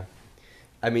connected, yeah.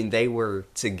 I mean, they were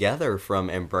together from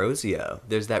Ambrosio.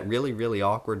 There's that really, really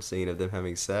awkward scene of them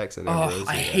having sex in Ambrosio. Oh,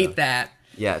 I hate that.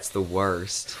 Yeah, it's the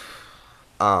worst.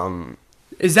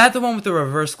 Is that the one with the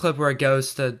reverse clip where it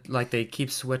goes to like they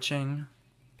keep switching?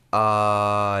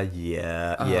 Yeah.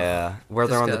 Where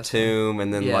they're on the tomb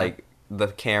and then like the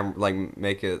camera like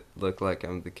make it look like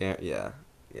I'm the camera. Yeah,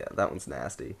 that one's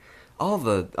nasty. All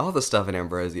the stuff in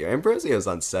Ambrosio. Ambrosio is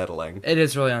unsettling. It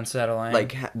is really unsettling.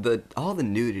 Like all the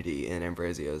nudity in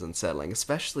Ambrosio is unsettling,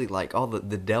 especially like all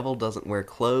the devil doesn't wear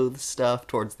clothes stuff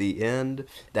towards the end.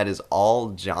 That is all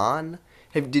John.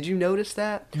 Did you notice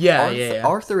that? Yeah,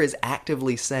 Arthur is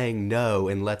actively saying no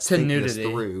and let's think this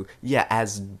through. Yeah,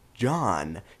 as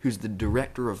John, who's the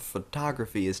director of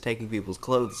photography, is taking people's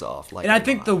clothes off. Like, and I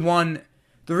think the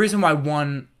reason why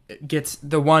one gets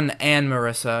the one and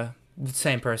Marissa, the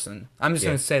same person. I'm just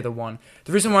going to say the one.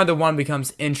 The reason why the one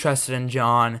becomes interested in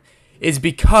John is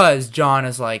because John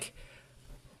is like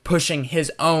pushing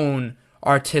his own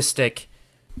artistic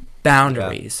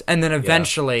boundaries, and then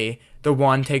eventually the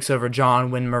one takes over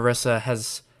John when Marissa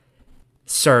has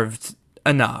served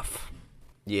enough.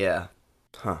 Yeah.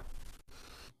 Huh.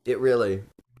 It really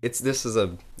this is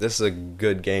a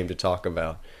good game to talk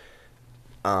about.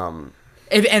 And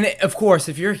of course,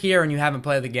 if you're here and you haven't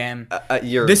played the game,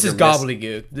 this is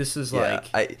gobbledygook. This is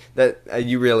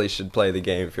you really should play the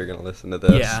game if you're gonna listen to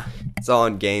this. Yeah, it's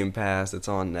on Game Pass. It's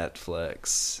on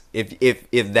Netflix.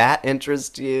 If that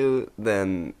interests you,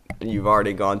 then you've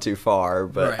already gone too far.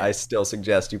 But I still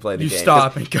suggest you play the game. You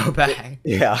stop and go back.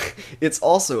 Yeah, it's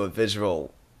also a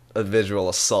visual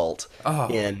assault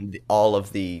in all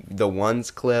of the ones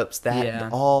clips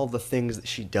all the things that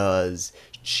she does.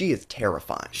 She is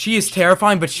terrifying. She is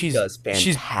terrifying, but she does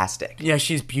fantastic.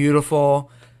 She's beautiful.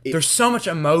 There's so much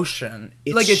emotion.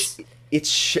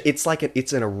 It's like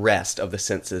it's an arrest of the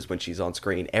senses when she's on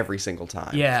screen every single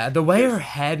time. Yeah, the way her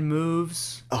head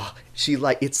moves. Oh,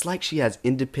 it's like she has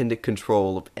independent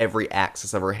control of every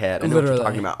axis of her head. I know what you're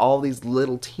talking about. All these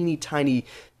little teeny tiny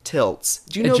tilts.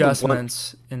 Do you know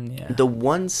adjustments the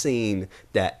one scene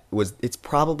that it's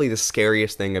probably the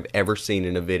scariest thing I've ever seen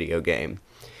in a video game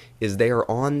is they are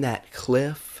on that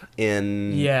cliff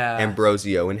in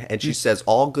Ambrosio and she says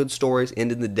all good stories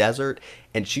end in the desert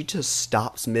and she just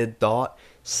stops mid-thought,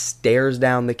 stares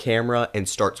down the camera and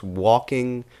starts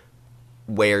walking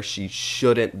where she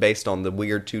shouldn't based on the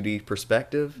weird 2D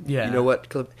perspective. Yeah. You know what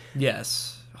clip?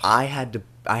 Yes. I had to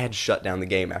shut down the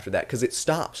game after that because it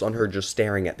stops on her just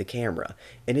staring at the camera.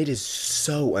 And it is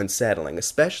so unsettling,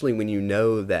 especially when you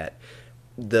know that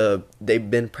they've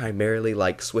been primarily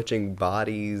like switching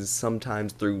bodies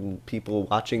sometimes through people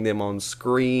watching them on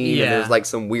screen. And there's like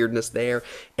some weirdness there.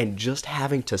 And just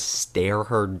having to stare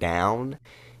her down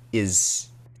is,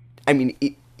 I mean,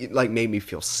 it like made me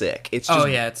feel sick. It's just,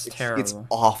 it's terrible. It's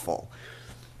awful.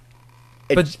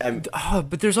 But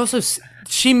there's also,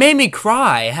 she made me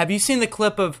cry. Have you seen the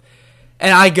clip of,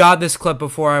 and I got this clip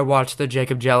before I watched the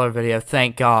Jacob Jeller video,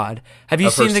 thank God. Have you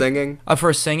seen of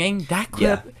her singing? That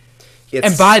clip? Yeah.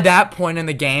 And by that point in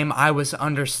the game, I was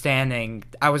understanding,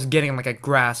 I was getting like a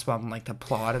grasp on like the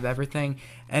plot of everything.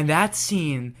 And that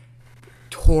scene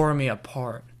tore me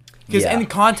apart. Because in the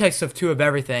context of Two of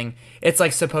Everything, it's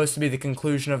like supposed to be the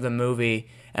conclusion of the movie.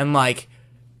 And like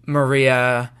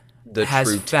Maria has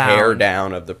true tear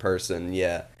down of the person,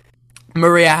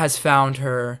 Maria has found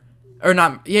her, or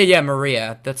not,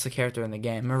 Maria, that's the character in the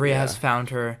game. Maria has found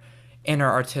her inner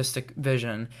artistic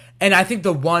vision. And I think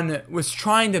the one was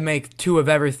trying to make Two of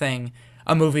Everything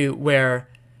a movie where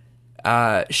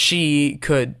she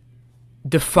could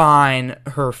define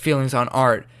her feelings on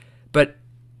art. But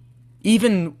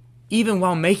even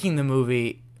while making the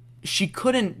movie, she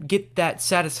couldn't get that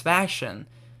satisfaction.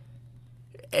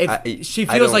 She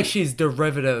feels like she's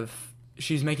derivative.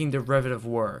 She's making derivative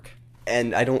work.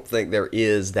 And I don't think there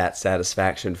is that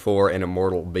satisfaction for an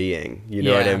immortal being. You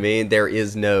know what I mean? There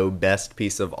is no best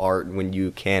piece of art when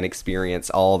you can experience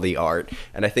all the art.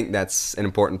 And I think that's an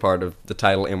important part of the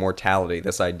title Immortality,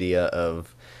 this idea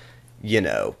of,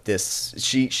 this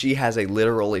she has a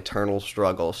literal eternal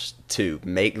struggle to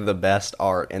make the best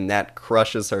art, and that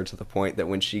crushes her to the point that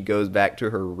when she goes back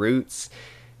to her roots,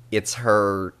 it's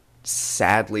her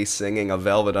sadly singing a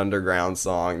Velvet Underground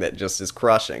song that just is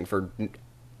crushing for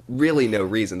really no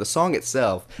reason. The song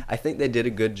itself, I think they did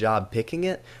a good job picking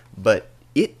it, but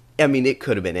it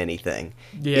could have been anything.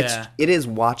 Yeah. It is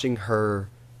watching her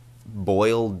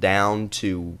boil down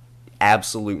to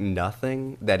absolute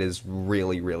nothing that is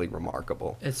really, really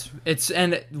remarkable.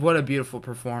 And what a beautiful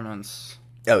performance.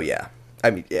 Oh yeah.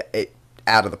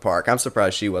 Out of the park. I'm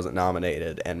surprised she wasn't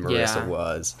nominated and Marissa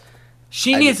was.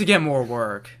 She needs to get more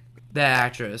work, the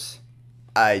actress.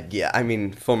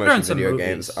 Full motion video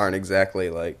games aren't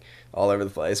exactly like all over the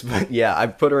place, but yeah, I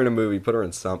put her in a movie, put her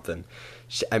in something.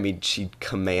 She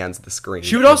commands the screen.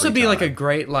 She would also be like a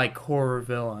great horror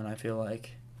villain, I feel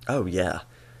like. Oh yeah.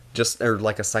 Or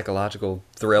like a psychological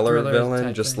thriller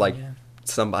villain, just thing,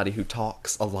 somebody who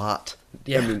talks a lot.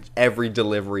 Yeah. Every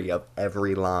delivery of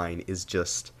every line is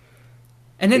just...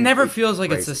 And it never feels like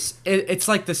crazy. It's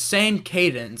like the same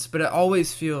cadence, but it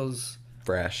always feels...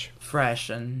 Fresh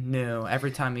and new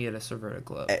every time you get a subverted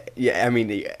clip.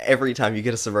 Every time you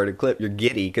get a subverted clip, you're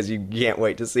giddy because you can't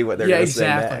wait to see what they're going to say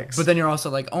next. But then you're also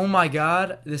like, oh my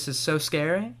god, this is so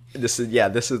scary. This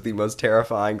is the most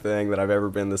terrifying thing that I've ever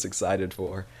been this excited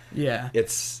for. Yeah.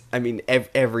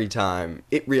 Every time,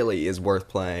 it really is worth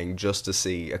playing just to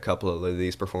see a couple of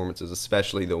these performances,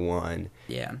 especially the one.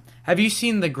 Yeah. Have you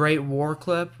seen the Great War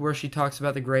clip where she talks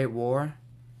about the Great War?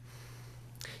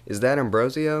 Is that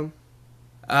Ambrosio?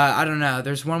 I don't know.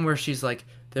 There's one where she's like,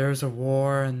 "There's a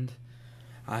war, and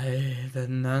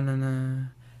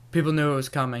people knew it was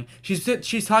coming." She's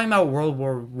talking about World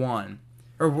War One,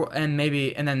 and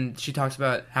then she talks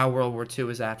about how World War Two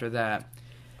was after that.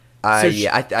 I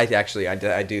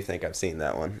do think I've seen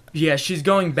that one. Yeah, she's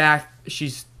going back.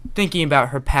 She's thinking about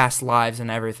her past lives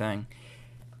and everything.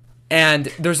 And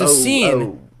there's a scene.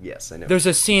 Oh, yes, I know. There's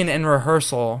a scene in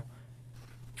rehearsal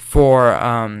for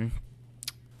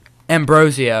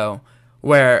Ambrosio,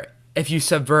 where if you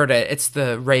subvert it, it's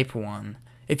the rape one.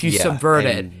 If you subvert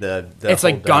it, it's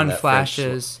like gun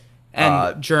flashes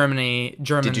and German.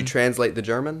 Did you translate the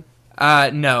German?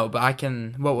 No, but I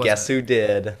can. What was Guess it? who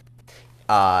did?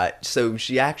 So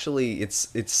she actually, it's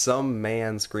some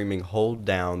man screaming, "Hold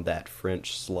down that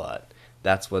French slut."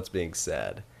 That's what's being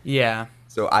said. Yeah.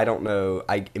 So I don't know.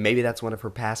 Maybe that's one of her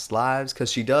past lives because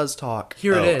she does talk.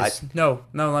 Here it is. No.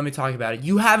 Let me talk about it.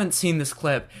 You haven't seen this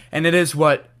clip, and it is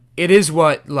what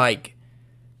like.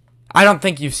 I don't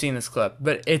think you've seen this clip,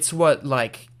 but it's what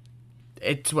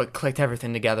clicked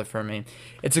everything together for me.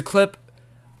 It's a clip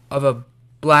of a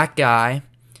black guy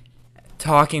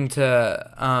talking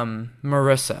to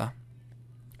Marissa,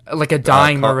 like a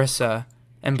dying Marissa,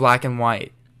 in black and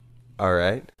white. All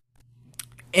right.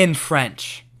 In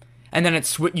French. And then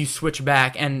you switch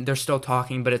back, and they're still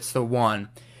talking, but it's the one.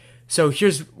 So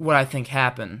here's what I think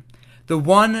happened. The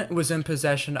one was in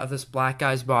possession of this black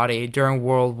guy's body during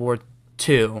World War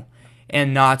II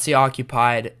in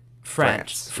Nazi-occupied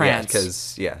France. Yeah,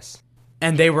 because, yes.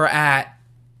 And they were at...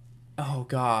 Oh,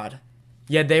 God.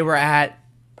 Yeah, they were at...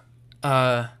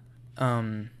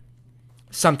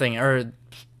 something, or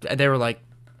they were, like,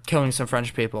 killing some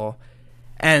French people.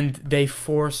 And they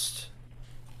forced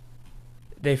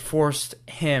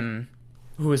him,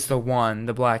 who was the one,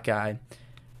 the black guy,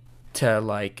 to,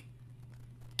 like,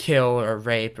 kill or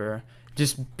rape or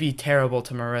just be terrible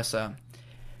to Marissa.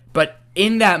 But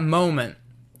in that moment,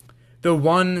 the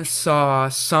one saw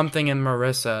something in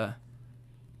Marissa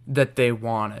that they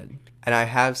wanted. And I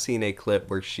have seen a clip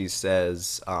where she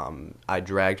says, I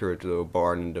dragged her to a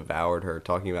barn and devoured her,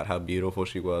 talking about how beautiful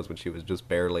she was when she was just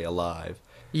barely alive.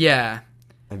 Yeah.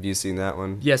 Have you seen that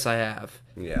one? Yes, I have.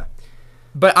 Yeah.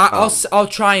 But I'll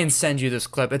try and send you this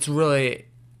clip. It's really,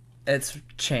 it's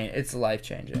life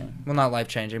changing. Well, not life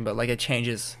changing, but like it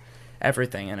changes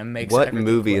everything and it makes. What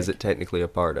movie is it technically a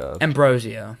part of?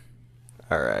 Ambrosio.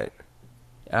 All right.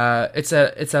 It's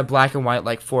a black and white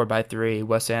like 4x3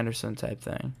 Wes Anderson type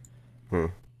thing.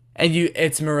 And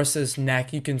it's Marissa's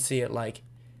neck. You can see it like,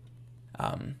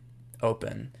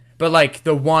 open. But like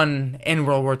the one in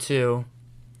World War II.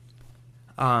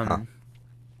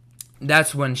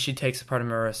 That's when she takes apart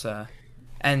Marissa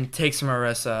and takes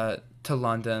Marissa to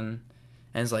London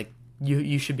and is like,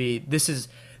 you should be, this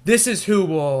is who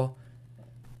will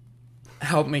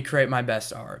help me create my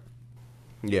best art.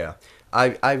 Yeah.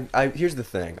 Here's the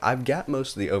thing. I've got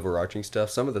most of the overarching stuff.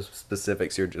 Some of the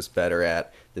specifics you're just better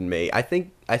at than me. I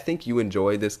think you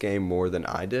enjoy this game more than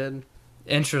I did.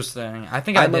 Interesting. I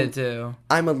think I did too.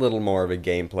 I'm a little more of a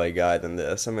gameplay guy than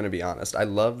this. I'm gonna be honest. I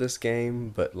love this game,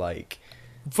 but like,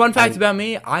 Fun fact about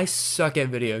me, I suck at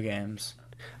video games.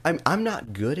 I'm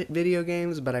not good at video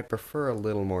games, but I prefer a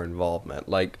little more involvement.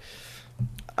 Like,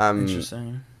 I'm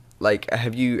Interesting. like,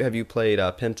 have you played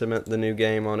Pentiment, the new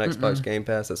game on Xbox Game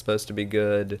Pass? That's supposed to be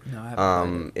good. No, I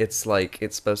haven't played it. It's like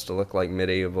it's supposed to look like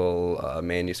medieval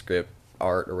manuscript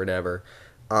art or whatever.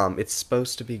 It's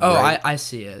supposed to be great. Oh, I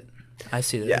see it. I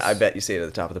see this. Yeah, I bet you see it at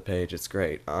the top of the page. It's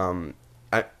great.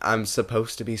 I'm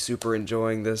supposed to be super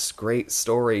enjoying this great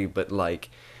story, but like,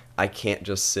 I can't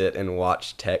just sit and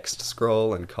watch text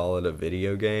scroll and call it a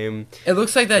video game. It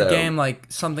looks like that game, like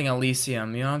something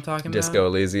Elysium. You know what I'm talking about? Disco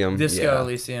Elysium. Disco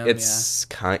Elysium. It's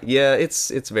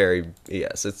it's very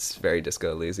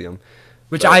Disco Elysium.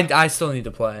 Which I still need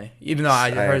to play, even though I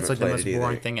heard haven't it's like the played most it either.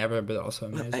 boring thing ever, but also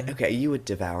amazing. Okay, you would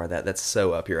devour that. That's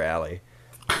so up your alley.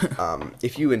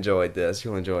 If you enjoyed this,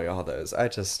 you'll enjoy all those. I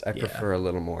prefer a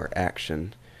little more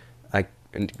action. I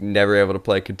never able to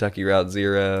play Kentucky Route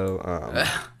Zero.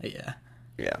 Yeah.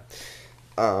 Yeah.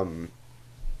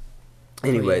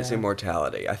 Anyways, yeah.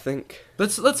 Immortality. I think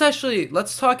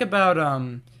Let's talk about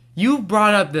you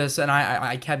brought up this and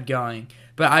I kept going,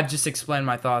 but I've just explained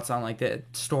my thoughts on like the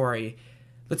story.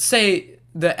 Let's say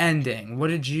the ending. What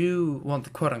did you the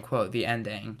quote unquote the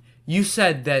ending? You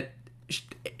said that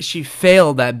she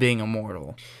failed at being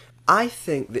immortal. I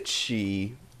think that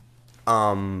she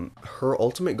her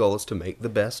ultimate goal is to make the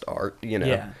best art, you know.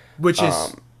 Yeah. Which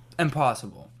is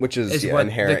impossible. Which is what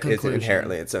the it's conclusion.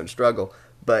 inherently its own struggle.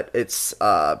 But it's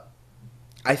I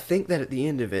think that at the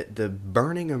end of it, the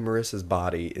burning of Marissa's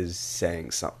body is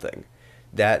saying something.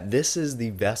 That this is the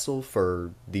vessel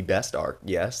for the best art.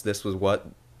 Yes, that's what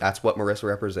Marissa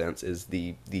represents, is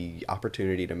the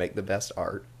opportunity to make the best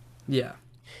art. Yeah.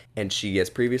 And she has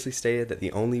previously stated that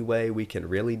the only way we can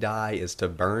really die is to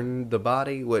burn the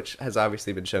body, which has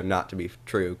obviously been shown not to be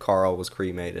true. Carl was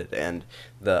cremated and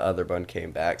the other one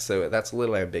came back, so that's a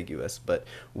little ambiguous. But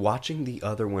watching the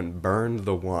other one burn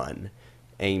the one,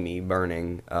 Amy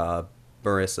burning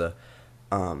Marissa,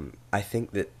 I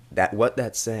think that what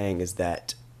that's saying is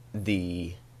that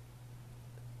the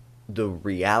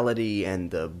reality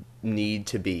and the need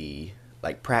to be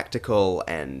like practical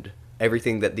and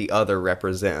everything that the other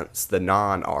represents, the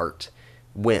non-art,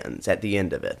 wins at the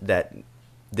end of it. That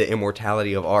the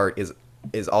immortality of art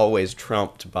is always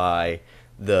trumped by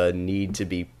the need to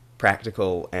be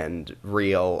practical and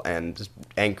real and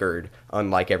anchored,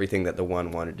 unlike everything that the one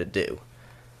wanted to do.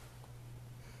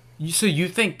 So do you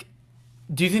think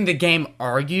the game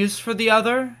argues for the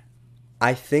other?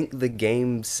 I think the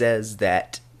game says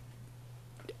that.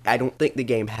 I don't think the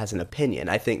game has an opinion.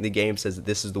 I think the game says that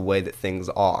this is the way that things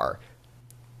are.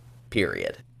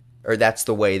 Period. Or that's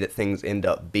the way that things end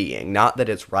up being. Not that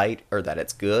it's right or that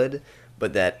it's good,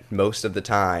 but that most of the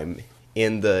time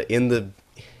in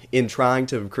trying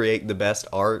to create the best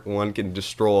art, one can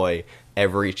destroy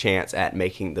every chance at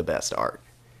making the best art.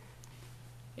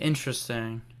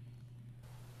 Interesting.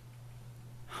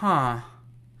 Huh.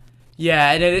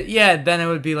 Yeah, then it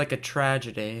would be like a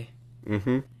tragedy.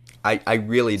 Mm-hmm. I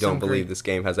really don't believe this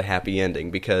game has a happy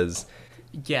ending because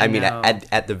yeah, I mean, no.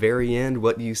 at the very end,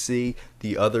 what do you see?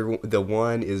 The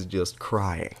one is just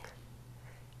crying,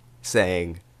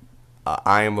 saying,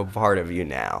 "I am a part of you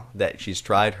now." That she's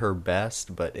tried her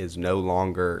best, but is no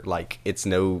longer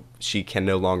she can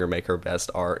no longer make her best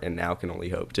art, and now can only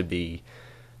hope to be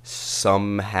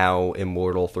somehow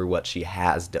immortal through what she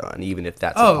has done, even if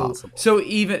that's impossible.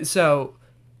 So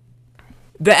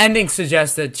the ending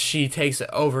suggests that she takes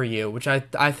over you, which I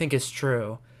think is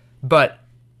true, but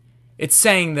it's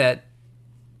saying that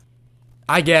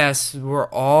I guess we're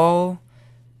all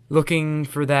looking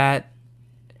for that.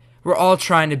 We're all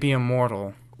trying to be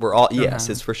immortal. Yes,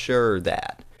 it's for sure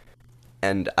that.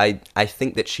 And I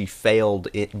think that she failed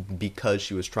it because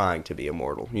she was trying to be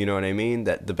immortal. You know what I mean?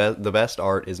 That the best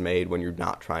art is made when you're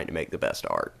not trying to make the best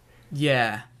art.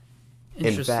 Yeah.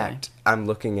 In fact, I'm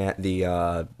looking at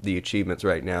the achievements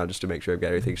right now just to make sure I've got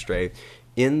everything straight.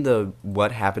 In the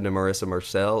What Happened to Marissa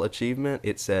Marcel achievement,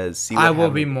 it says, "See what I will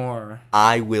happened- be more.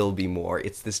 I will be more."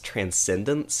 It's this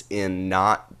transcendence in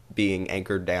not being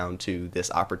anchored down to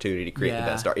this opportunity to create the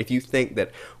best art. If you think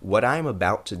that what I'm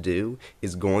about to do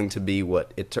is going to be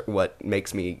what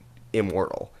makes me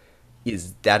immortal,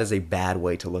 that is a bad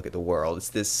way to look at the world. It's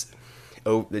this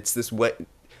what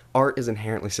art is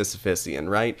inherently Sisyphusian,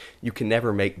 right? You can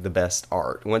never make the best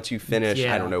art. Once you finish,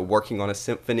 I don't know, working on a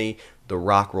symphony, the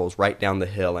rock rolls right down the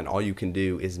hill, and all you can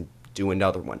do is do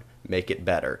another one, make it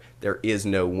better. There is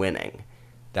no winning.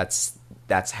 That's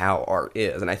how art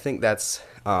is, and I think that's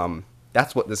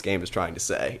what this game is trying to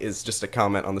say, is just a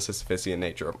comment on the Sisyphusian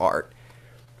nature of art.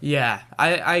 Yeah,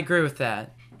 I agree with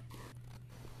that.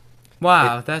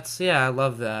 Wow, I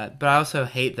love that. But I also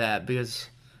hate that because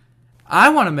I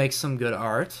want to make some good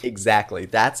art. Exactly.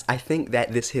 I think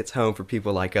that this hits home for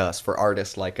people like us, for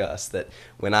artists like us, that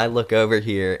when I look over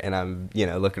here and I'm,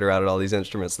 looking around at all these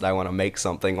instruments that I want to make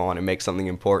something on and make something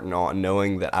important on,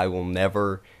 knowing that I will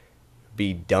never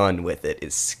be done with it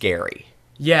is scary.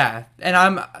 Yeah,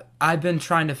 and I've been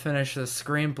trying to finish the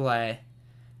screenplay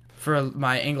for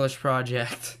my English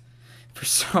project for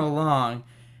so long,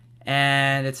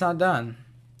 and it's not done.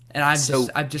 And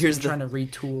I've just been trying to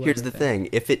retool. Here's the thing: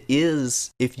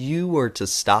 if you were to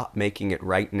stop making it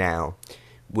right now,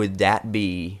 would that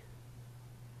be?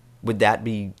 I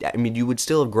mean, you would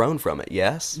still have grown from it,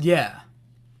 yes? Yeah.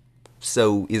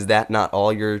 So is that not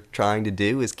all you're trying to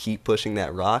do? Is keep pushing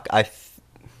that rock? I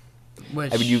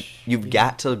mean, you've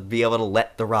got to be able to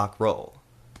let the rock roll.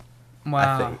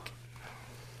 Wow. I think.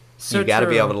 So you got to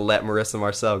be able to let Marissa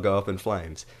Marcel go up in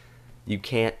flames. You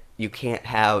can't be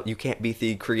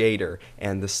the creator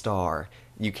and the star.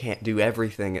 You can't do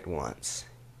everything at once.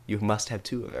 You must have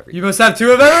two of everything. You must have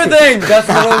two of everything. That's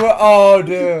what. Oh,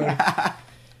 dude.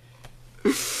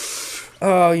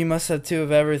 Oh, you must have two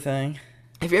of everything.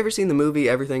 Have you ever seen the movie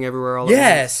Everything Everywhere All at Once?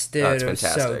 Yes, dude. Oh, it's it was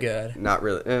fantastic. So good. Not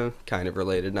really. Kind of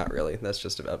related. Not really. That's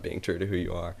just about being true to who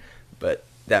you are. But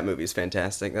that movie's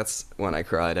fantastic. That's one I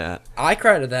cried at. I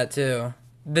cried at that too.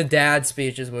 The dad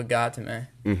speech is what got to me.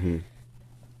 Mm-hmm.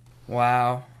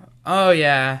 Wow. Oh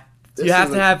yeah. You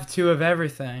have to have two of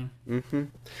everything. Mm-hmm.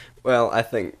 Well, I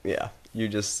think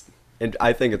and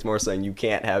I think it's more saying you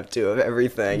can't have two of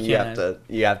everything. You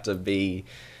have to be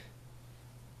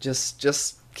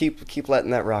just keep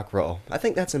letting that rock roll. I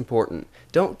think that's important.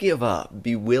 Don't give up.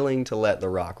 Be willing to let the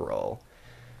rock roll.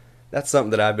 That's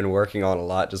something that I've been working on a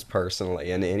lot, just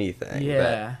personally, in anything.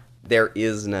 Yeah. But there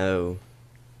is no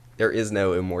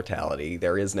immortality.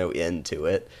 There is no end to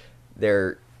it.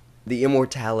 The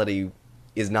immortality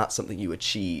is not something you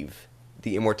achieve.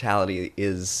 The immortality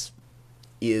is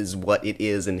what it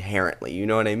is inherently. You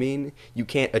know what I mean? You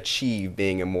can't achieve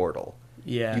being immortal.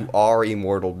 Yeah. You are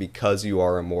immortal because you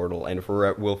are immortal, and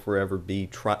will forever be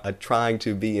trying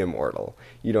to be immortal.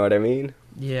 You know what I mean?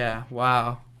 Yeah.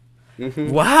 Wow.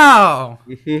 Mm-hmm. Wow.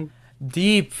 Mm-hmm.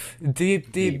 Deep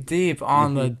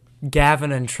on the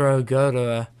Gavin and Trow Go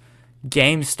to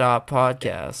GameStop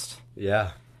podcast.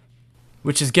 Yeah.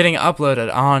 Which is getting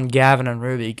uploaded on Gavin and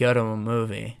Ruby Go to a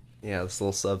Movie. Yeah, this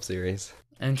little sub-series.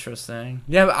 Interesting.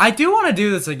 Yeah, but I do want to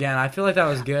do this again. I feel like that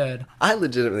was good. I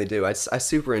legitimately do. I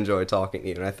super enjoy talking to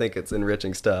you, and I think it's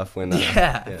enriching stuff when...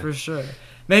 yeah, for sure.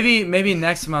 Maybe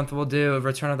next month we'll do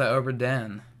Return of the Obra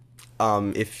Dinn.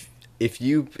 If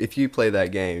you play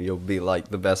that game, you'll be like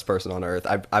the best person on earth.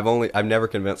 I've never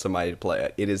convinced somebody to play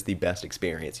it. It is the best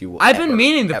experience you will. I've been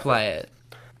meaning to play it.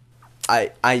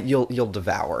 You'll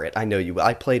devour it. I know you will.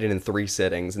 I played it in 3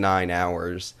 sittings, 9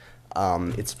 hours.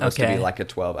 It's supposed to be like a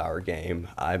 12-hour game.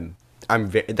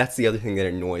 That's the other thing that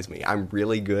annoys me. I'm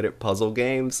really good at puzzle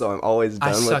games, so I'm always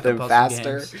done with them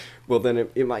faster. Games. Well, then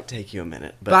it might take you a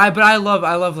minute. But I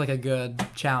love like a good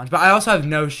challenge. But I also have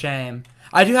no shame.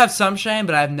 I do have some shame,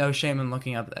 but I have no shame in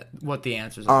looking up what the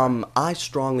answers are. I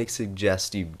strongly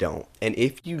suggest you don't. And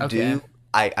if you do,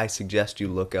 I suggest you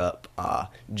look up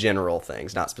general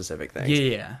things, not specific things.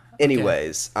 Yeah.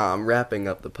 Anyways, wrapping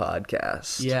up the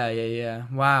podcast. Yeah.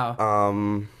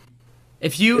 Wow.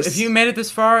 If you made it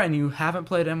this far and you haven't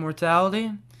played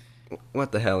Immortality,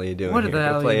 what the hell are you doing? What the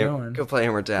hell are you doing? Go play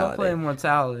Immortality. Go play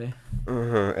Immortality.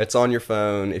 It's on your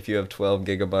phone if you have 12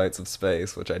 gigabytes of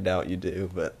space, which I doubt you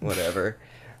do, but whatever.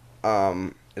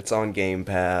 It's on Game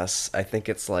Pass. I think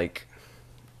it's like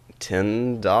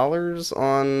 $10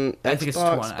 on Xbox, I think it's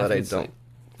 20. But I don't.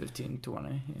 Like $15,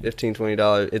 $20. Yeah. $15,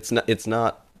 $20. It's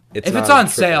not. If it's on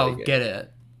sale, get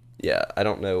it. Yeah, I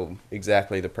don't know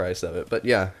exactly the price of it, but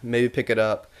yeah, maybe pick it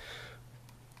up.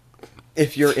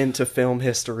 If you're into film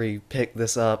history, pick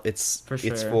this up. It's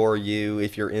for you.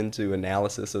 If you're into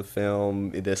analysis of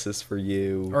film, this is for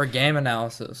you. Or game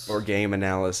analysis. Or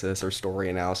story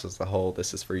analysis, the whole,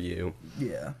 this is for you.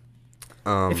 Yeah.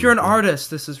 If you're an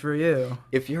artist, this is for you.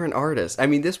 If you're an artist, I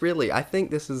mean, I think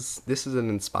this is an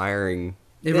inspiring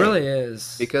It really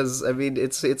is. Because, I mean,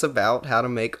 it's about how to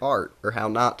make art, or how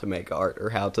not to make art, or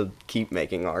how to keep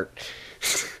making art.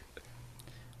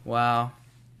 Wow.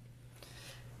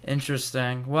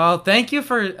 Interesting. Well, thank you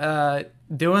for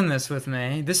doing this with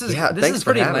me. This is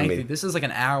pretty lengthy. This is like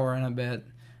an hour and a bit,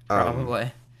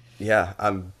 probably. Yeah,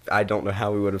 I don't know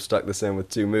how we would have stuck this in with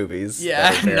 2 movies.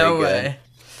 Yeah, That are very no good. way.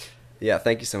 Yeah,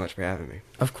 thank you so much for having me.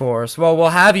 Of course. Well, we'll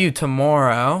have you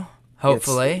tomorrow,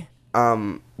 hopefully.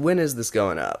 When is this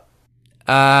going up?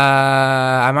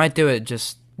 I might do it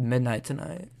just midnight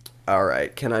tonight. All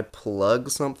right, can I plug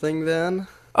something then?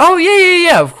 Oh,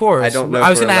 yeah, of course. I don't know I if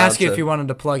was we're going to allowed ask you to- if you wanted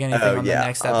to plug anything Oh, on the yeah,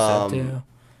 next episode, too.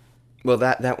 Well,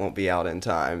 that won't be out in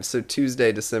time. So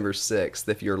Tuesday, December 6th,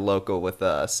 if you're local with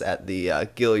us at the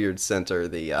Gilliard Center,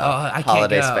 the I can't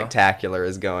Holiday go. Spectacular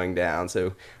is going down.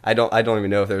 So I don't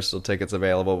even know if there's still tickets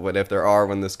available, but if there are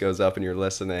when this goes up and you're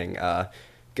listening,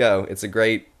 go. It's a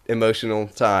great emotional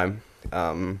time.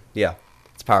 Yeah,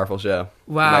 it's a powerful show.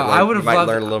 Wow, I would have You might loved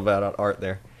learn a little bit about art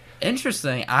there.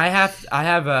 Interesting. I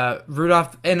have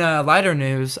Rudolph in lighter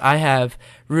news. I have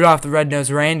Rudolph the Red-Nosed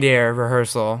Reindeer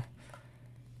rehearsal.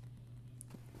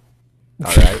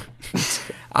 All right.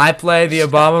 I play the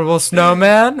Abominable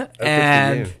Snowman, Good for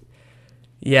and you.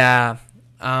 yeah,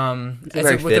 It's a it's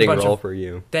very with a fitting bunch role of. for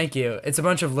you. Thank you. It's a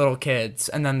bunch of little kids,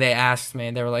 and then they asked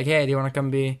me. They were like, "Hey, do you want to come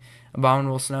be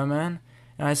Abominable Snowman?"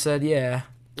 And I said, "Yeah,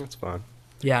 That's fun.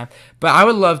 yeah." But I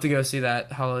would love to go see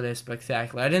that Holiday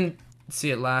Spectacular. I didn't see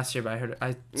it last year, but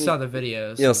I saw the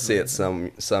videos. You'll see it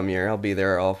some year. I'll be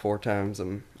there all 4 times,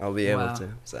 and I'll be able Wow. to.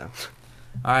 So,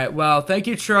 All right. Well, thank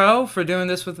you, Trow, for doing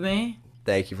this with me.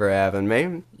 thank you for having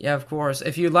me. Yeah, of course.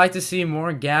 If you'd like to see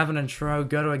more Gavin and Trow,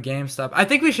 go to a GameStop. I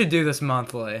think we should do this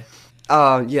monthly.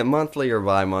 Yeah, monthly or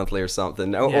bi-monthly or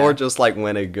something, Yeah. or just like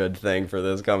when a good thing for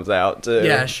this comes out too.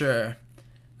 Yeah, sure.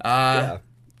 Yeah.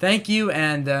 Thank you,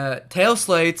 and tail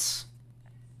slates.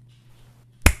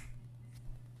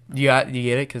 You get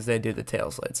it because they do the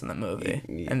tail slates in the movie.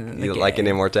 And in the You like an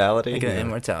game. Immortality? Like an Yeah.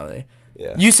 Immortality.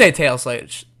 Yeah. You say tail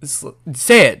slates.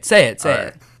 Say it. All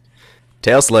right.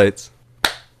 Tail slates.